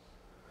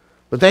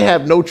 but they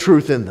have no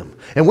truth in them.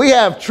 And we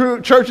have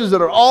churches that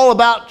are all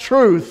about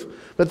truth,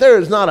 but there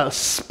is not a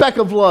speck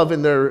of love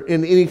in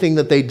anything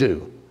that they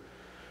do.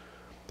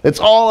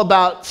 It's all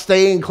about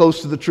staying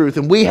close to the truth.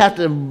 And we have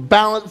to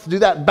do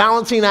that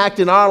balancing act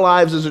in our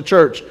lives as a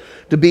church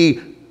to be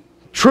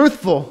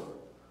truthful,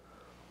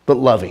 but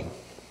loving.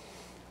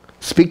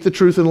 Speak the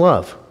truth in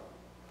love.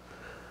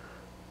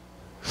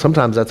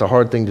 Sometimes that's a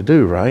hard thing to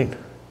do, right?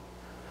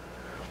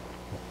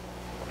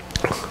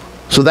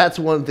 So that's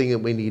one thing that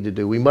we need to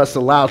do. We must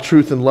allow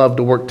truth and love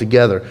to work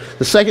together.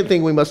 The second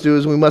thing we must do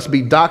is we must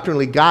be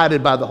doctrinally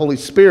guided by the Holy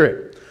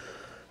Spirit.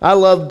 I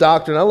love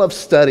doctrine. I love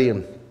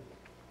studying.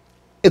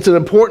 It's an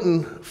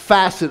important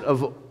facet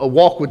of a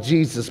walk with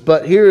Jesus,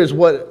 but here is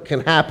what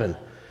can happen.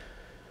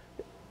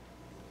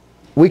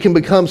 We can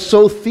become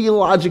so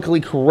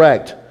theologically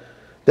correct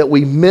that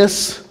we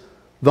miss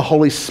the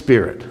Holy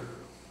Spirit.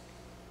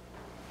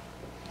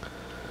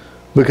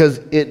 Because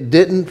it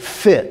didn't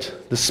fit,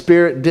 the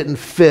Spirit didn't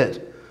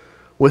fit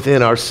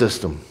within our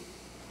system.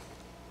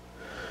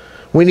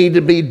 We need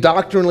to be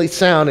doctrinally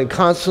sound and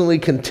constantly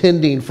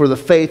contending for the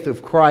faith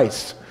of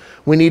Christ.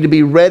 We need to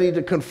be ready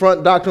to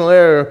confront doctrinal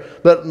error,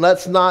 but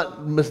let's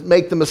not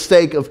make the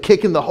mistake of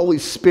kicking the Holy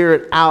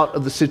Spirit out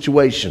of the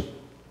situation.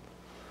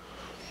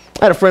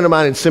 I had a friend of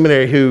mine in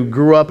seminary who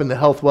grew up in the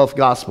health wealth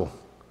gospel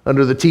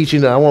under the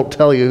teaching, I won't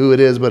tell you who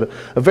it is, but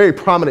a very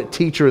prominent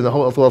teacher in the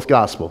health wealth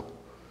gospel.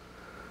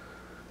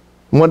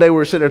 One day we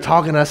were sitting there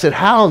talking, and I said,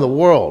 how in the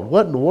world?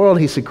 What in the world?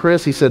 He said,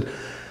 Chris, he said,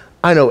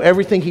 I know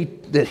everything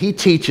that he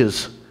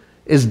teaches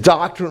is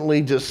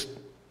doctrinally just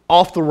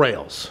off the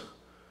rails.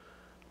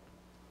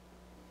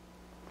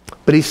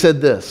 But he said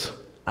this,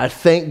 I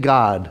thank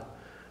God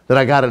that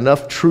I got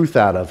enough truth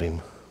out of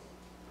him,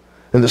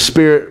 and the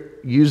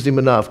Spirit used him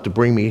enough to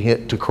bring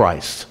me to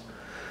Christ.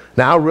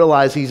 Now I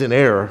realize he's in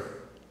error,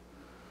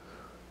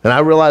 and I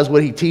realize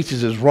what he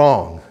teaches is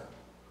wrong,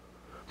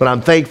 but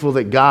I'm thankful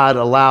that God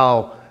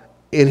allowed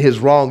in his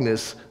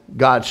wrongness,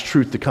 God's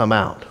truth to come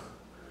out.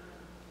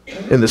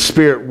 And the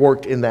Spirit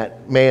worked in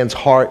that man's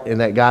heart, in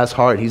that guy's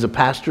heart. He's a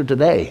pastor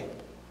today.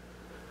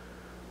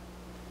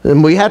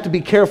 And we have to be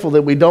careful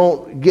that we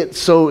don't get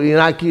so,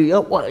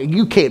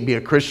 you can't be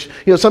a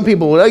Christian. Some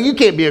people, well, you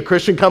can't be a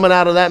Christian coming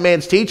out of that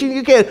man's teaching.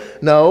 You can't.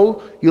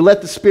 No, you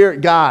let the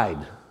Spirit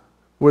guide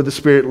where the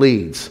Spirit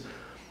leads.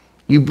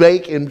 You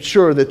make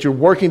sure that you're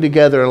working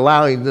together,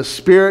 allowing the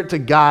Spirit to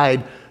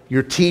guide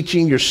your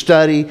teaching, your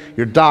study,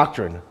 your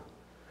doctrine.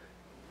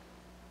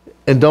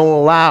 And don't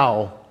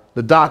allow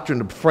the doctrine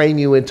to frame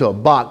you into a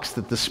box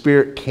that the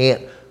Spirit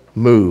can't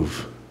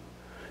move.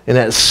 And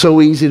that's so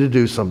easy to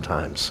do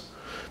sometimes,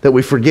 that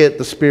we forget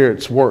the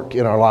Spirit's work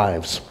in our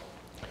lives.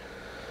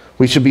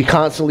 We should be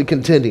constantly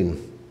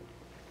contending.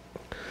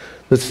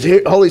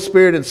 The Holy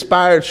Spirit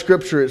inspired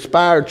Scripture,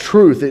 inspired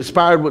truth, it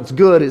inspired what's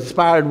good, it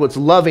inspired what's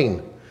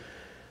loving.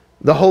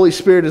 The Holy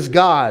Spirit is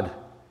God.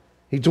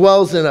 He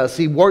dwells in us,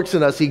 He works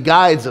in us, He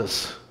guides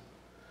us.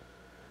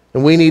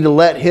 And we need to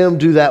let Him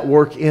do that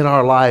work in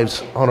our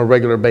lives on a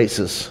regular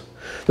basis.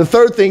 The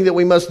third thing that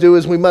we must do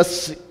is we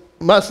must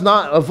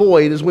not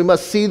avoid is we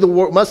must see the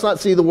world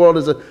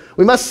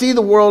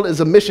as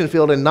a mission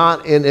field and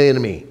not an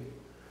enemy.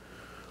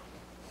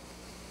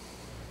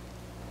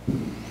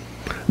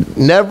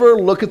 Never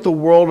look at the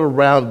world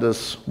around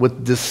us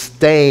with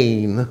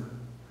disdain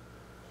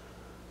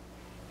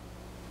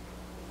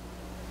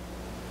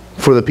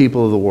for the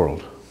people of the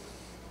world.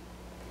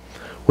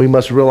 We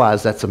must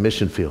realize that's a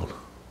mission field.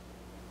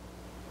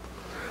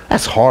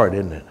 That's hard,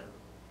 isn't it?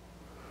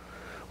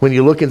 When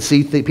you look and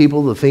see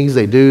people, the things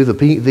they do, the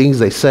things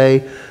they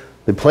say,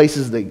 the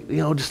places they,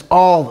 just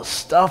all the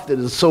stuff that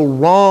is so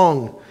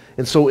wrong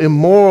and so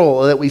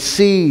immoral that we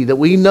see, that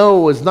we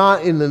know is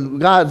not in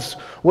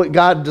what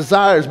God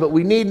desires, but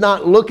we need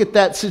not look at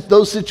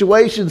those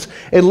situations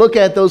and look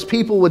at those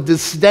people with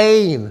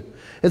disdain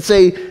and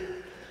say,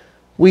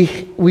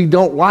 we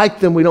don't like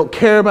them, we don't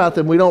care about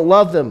them, we don't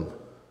love them.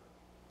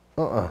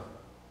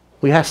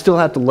 We still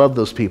have to love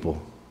those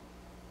people.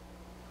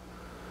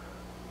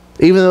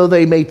 Even though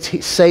they may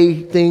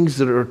say things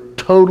that are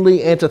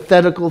totally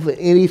antithetical to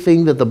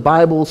anything that the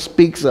Bible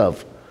speaks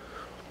of,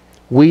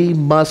 we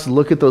must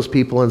look at those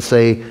people and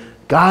say,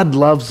 God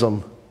loves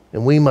them,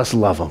 and we must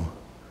love them.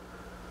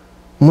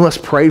 We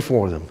must pray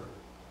for them.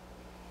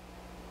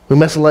 We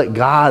must let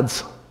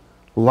God's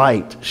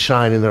light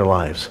shine in their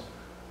lives.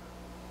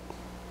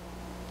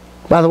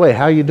 By the way,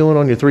 how are you doing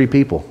on your 3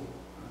 people?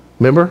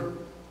 Remember?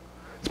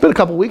 It's been a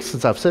couple weeks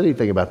since I've said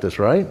anything about this,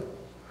 right?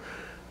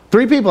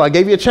 3 people. I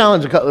gave you a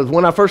challenge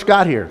when I first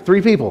got here.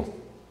 3 people.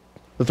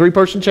 The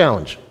 3-person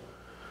challenge.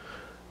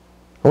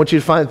 I want you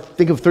to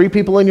think of 3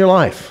 people in your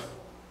life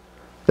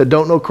that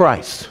don't know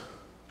Christ.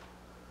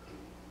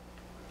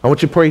 I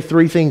want you to pray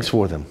 3 things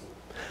for them.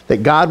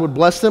 That God would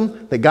bless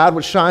them, that God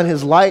would shine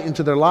His light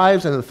into their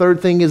lives, and the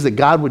third thing is that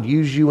God would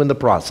use you in the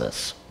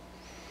process.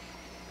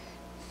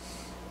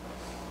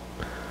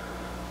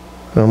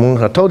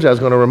 I told you I was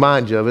going to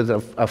remind you of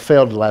it. I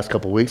failed the last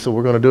couple of weeks, so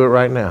we're going to do it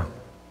right now.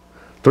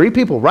 3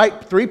 people,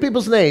 write 3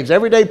 people's names.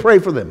 Every day pray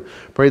for them.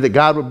 Pray that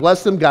God would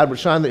bless them, God would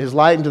shine His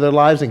light into their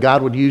lives, and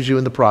God would use you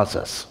in the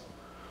process.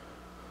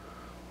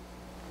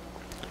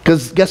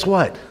 Because guess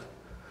what?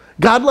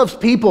 God loves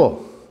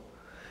people.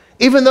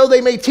 Even though they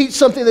may teach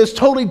something that's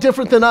totally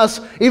different than us,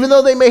 even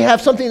though they may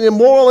have something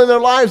immoral in their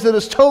lives that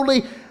is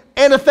totally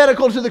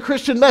antithetical to the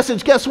Christian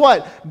message, guess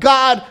what?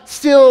 God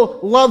still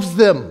loves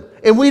them.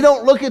 And we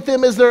don't look at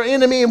them as their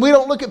enemy, and we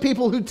don't look at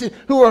people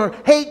who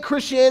hate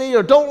Christianity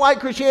or don't like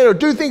Christianity or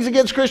do things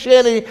against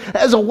Christianity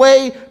as a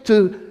way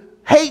to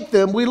hate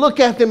them. We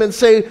look at them and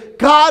say,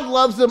 God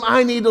loves them,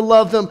 I need to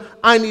love them,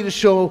 I need to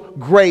show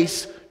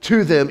grace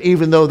to them,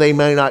 even though they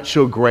may not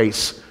show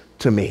grace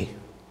to me.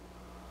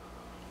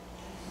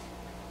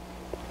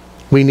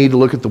 We need to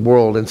look at the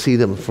world and see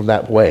them from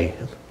that way,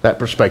 that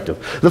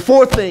perspective. The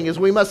fourth thing is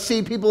we must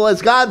see people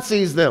as God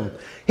sees them.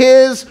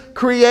 His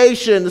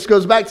creation. This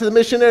goes back to the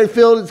missionary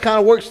field. It kind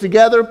of works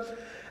together.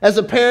 As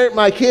a parent,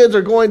 my kids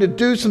are going to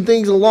do some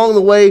things along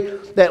the way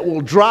that will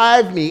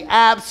drive me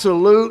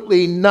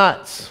absolutely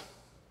nuts.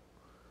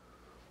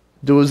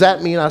 Does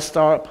that mean I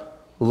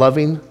stop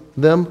loving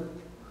them?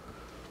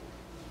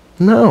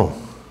 No.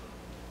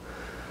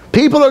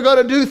 People are going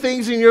to do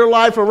things in your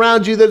life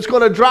around you that's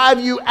going to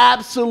drive you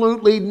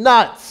absolutely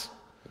nuts.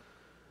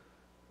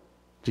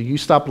 Do you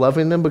stop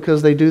loving them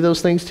because they do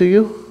those things to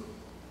you?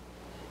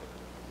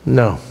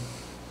 No.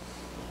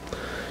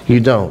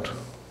 You don't.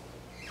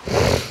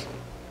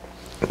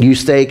 You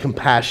stay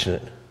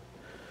compassionate.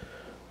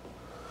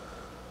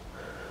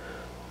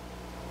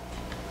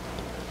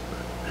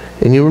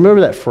 And you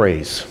remember that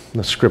phrase in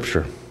the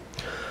scripture,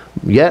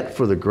 yet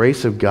for the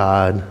grace of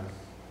God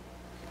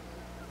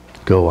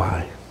go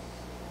I.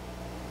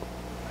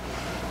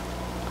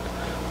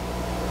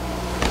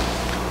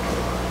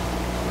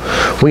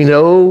 We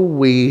know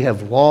we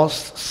have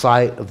lost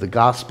sight of the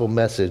gospel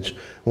message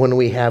when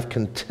we have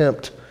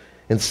contempt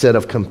instead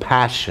of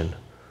compassion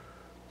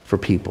for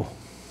people.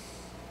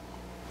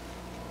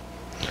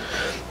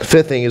 The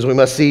fifth thing is we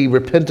must see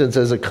repentance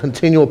as a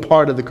continual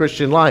part of the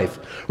Christian life.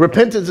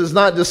 Repentance is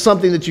not just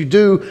something that you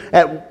do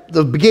at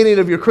the beginning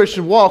of your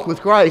Christian walk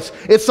with Christ.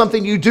 It's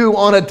something you do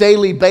on a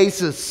daily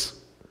basis.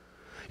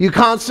 You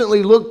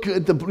constantly look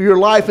at your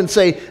life and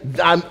say,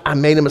 I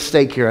made a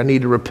mistake here. I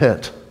need to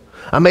repent.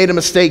 I made a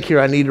mistake here.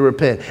 I need to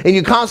repent. And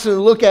you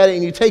constantly look at it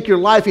and you take your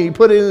life and you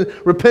put it in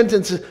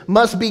repentance. It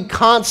must be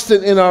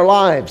constant in our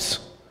lives.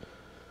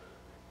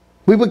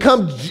 We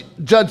become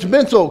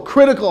judgmental,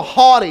 critical,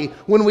 haughty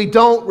when we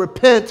don't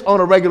repent on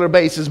a regular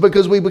basis,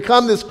 because we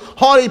become this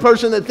haughty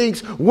person that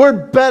thinks we're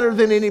better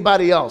than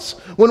anybody else,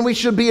 when we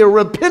should be a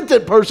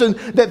repentant person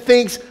that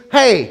thinks,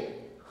 hey,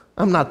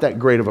 I'm not that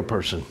great of a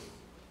person.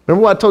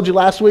 Remember what I told you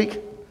last week?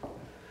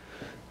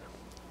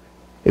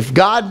 If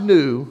I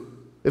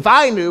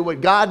knew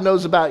what God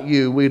knows about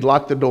you, we'd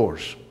lock the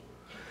doors.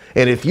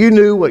 And if you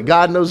knew what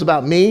God knows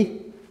about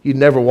me, you'd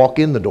never walk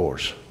in the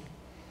doors.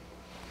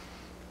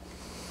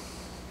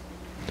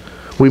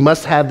 We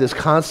must have this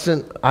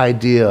constant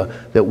idea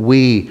that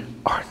we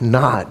are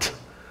not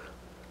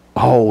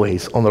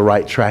always on the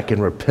right track,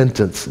 and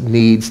repentance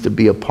needs to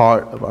be a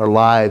part of our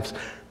lives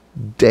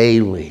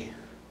daily.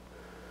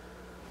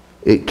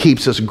 It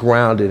keeps us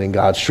grounded in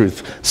God's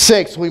truth.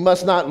 6, we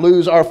must not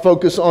lose our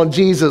focus on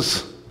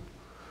Jesus.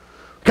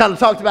 Kind of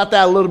talked about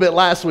that a little bit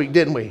last week,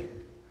 didn't we?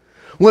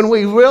 When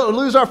we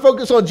lose our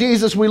focus on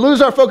Jesus, we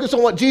lose our focus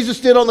on what Jesus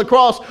did on the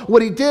cross,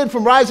 what he did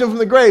from rising from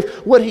the grave,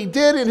 what he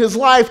did in his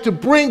life to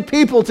bring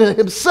people to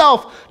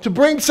himself, to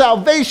bring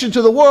salvation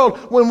to the world.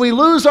 When we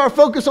lose our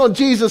focus on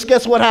Jesus,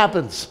 guess what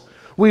happens?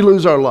 We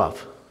lose our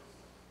love.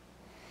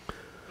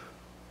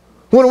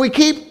 When we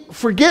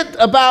forget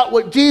about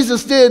what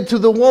Jesus did to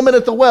the woman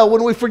at the well,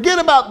 when we forget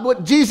about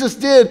what Jesus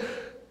did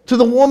to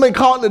the woman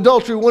caught in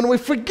adultery, when we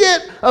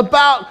forget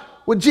about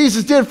what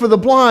Jesus did for the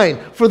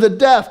blind, for the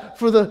deaf,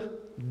 for the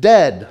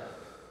dead,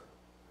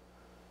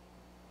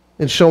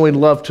 and showing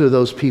love to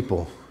those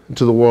people and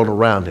to the world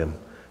around him,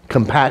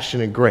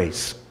 compassion and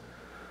grace,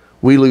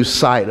 we lose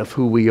sight of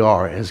who we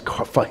are as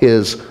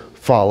his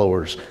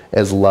followers,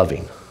 as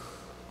loving.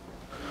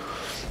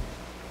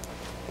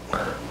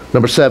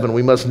 Number 7,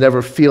 we must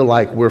never feel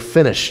like we're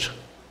finished.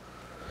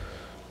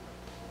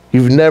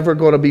 You're never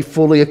going to be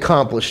fully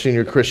accomplished in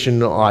your Christian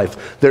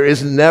life. There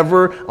is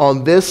never,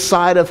 on this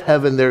side of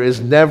heaven, there is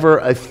never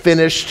a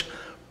finished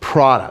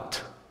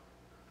product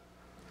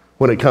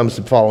when it comes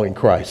to following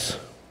Christ.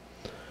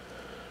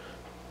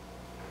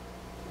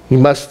 You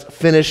must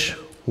finish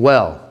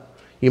well.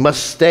 You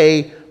must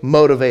stay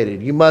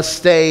motivated. You must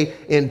stay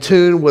in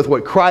tune with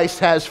what Christ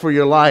has for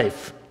your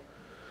life.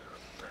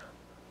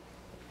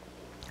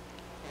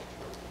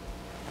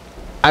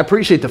 I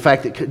appreciate the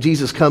fact that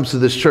Jesus comes to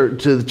this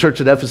church, to the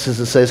church at Ephesus,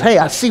 and says, hey,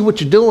 I see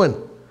what you're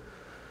doing,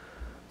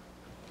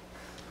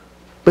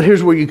 but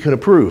here's where you can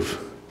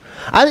improve.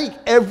 I think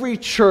every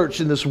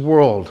church in this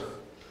world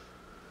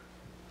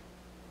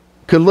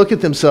could look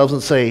at themselves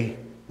and say,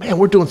 man,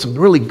 we're doing some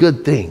really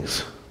good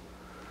things,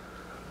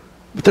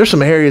 but there's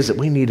some areas that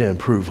we need to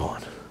improve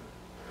on.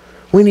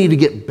 We need to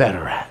get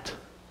better at.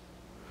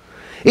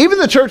 Even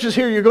the churches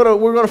here,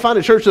 we're going to find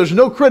a church there's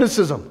no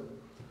criticism.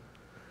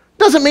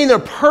 Doesn't mean they're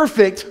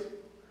perfect,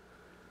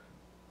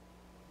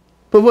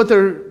 but what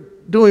they're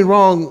doing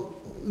wrong,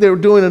 they were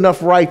doing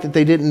enough right that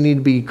they didn't need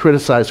to be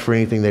criticized for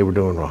anything they were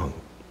doing wrong.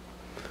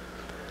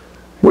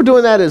 We're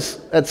doing that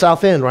at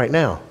South End right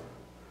now.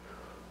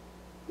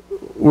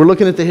 We're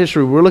looking at the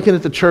history. We're looking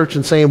at the church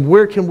and saying,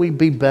 where can we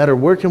be better?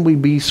 Where can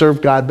we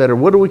serve God better?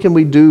 What can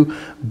we do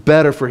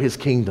better for his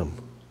kingdom?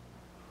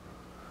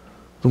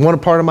 The one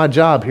part of my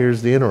job here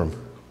is the interim.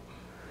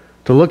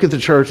 To look at the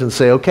church and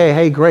say, okay,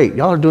 hey, great.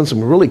 Y'all are doing some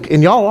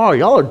y'all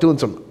are doing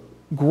some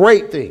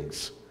great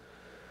things.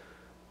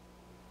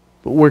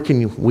 But where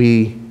can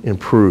we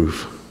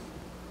improve?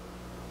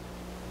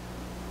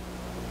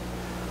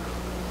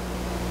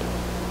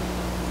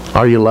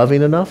 Are you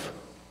loving enough?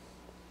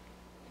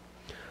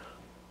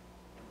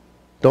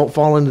 Don't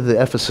fall into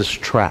the Ephesus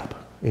trap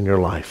in your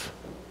life.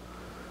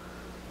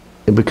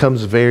 It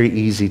becomes very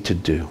easy to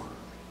do.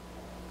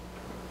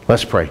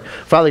 Let's pray.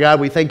 Father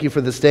God, we thank you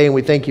for this day, and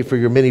we thank you for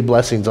your many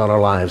blessings on our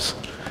lives.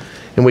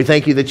 And we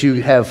thank you that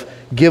you have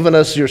given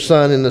us your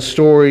Son in the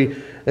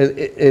story,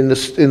 in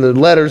the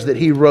letters that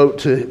he wrote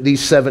to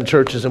these 7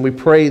 churches. And we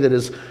pray that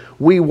as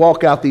we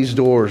walk out these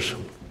doors,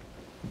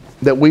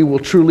 that we will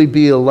truly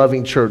be a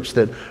loving church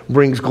that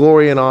brings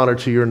glory and honor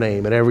to your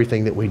name in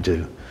everything that we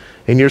do.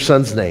 In your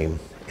Son's name,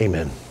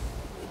 amen.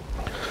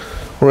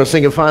 We're going to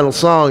sing a final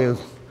song,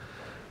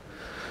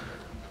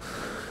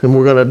 and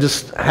we're going to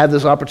just have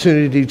this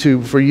opportunity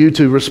for you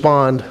to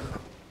respond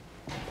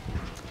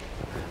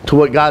to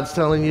what God's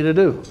telling you to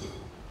do.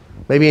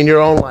 Maybe in your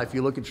own life,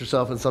 you look at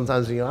yourself and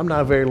sometimes you go, I'm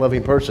not a very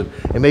loving person.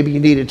 And maybe you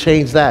need to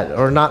change that,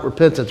 or not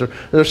repentance, or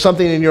there's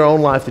something in your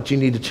own life that you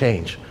need to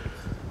change.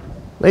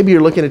 Maybe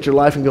you're looking at your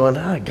life and going,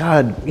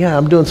 God, yeah,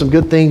 I'm doing some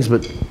good things,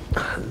 but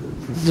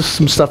just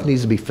some stuff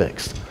needs to be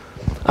fixed.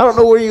 I don't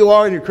know where you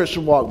are in your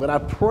Christian walk, but I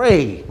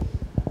pray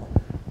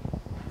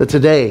that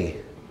today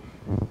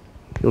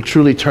you'll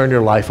truly turn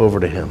your life over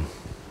to him.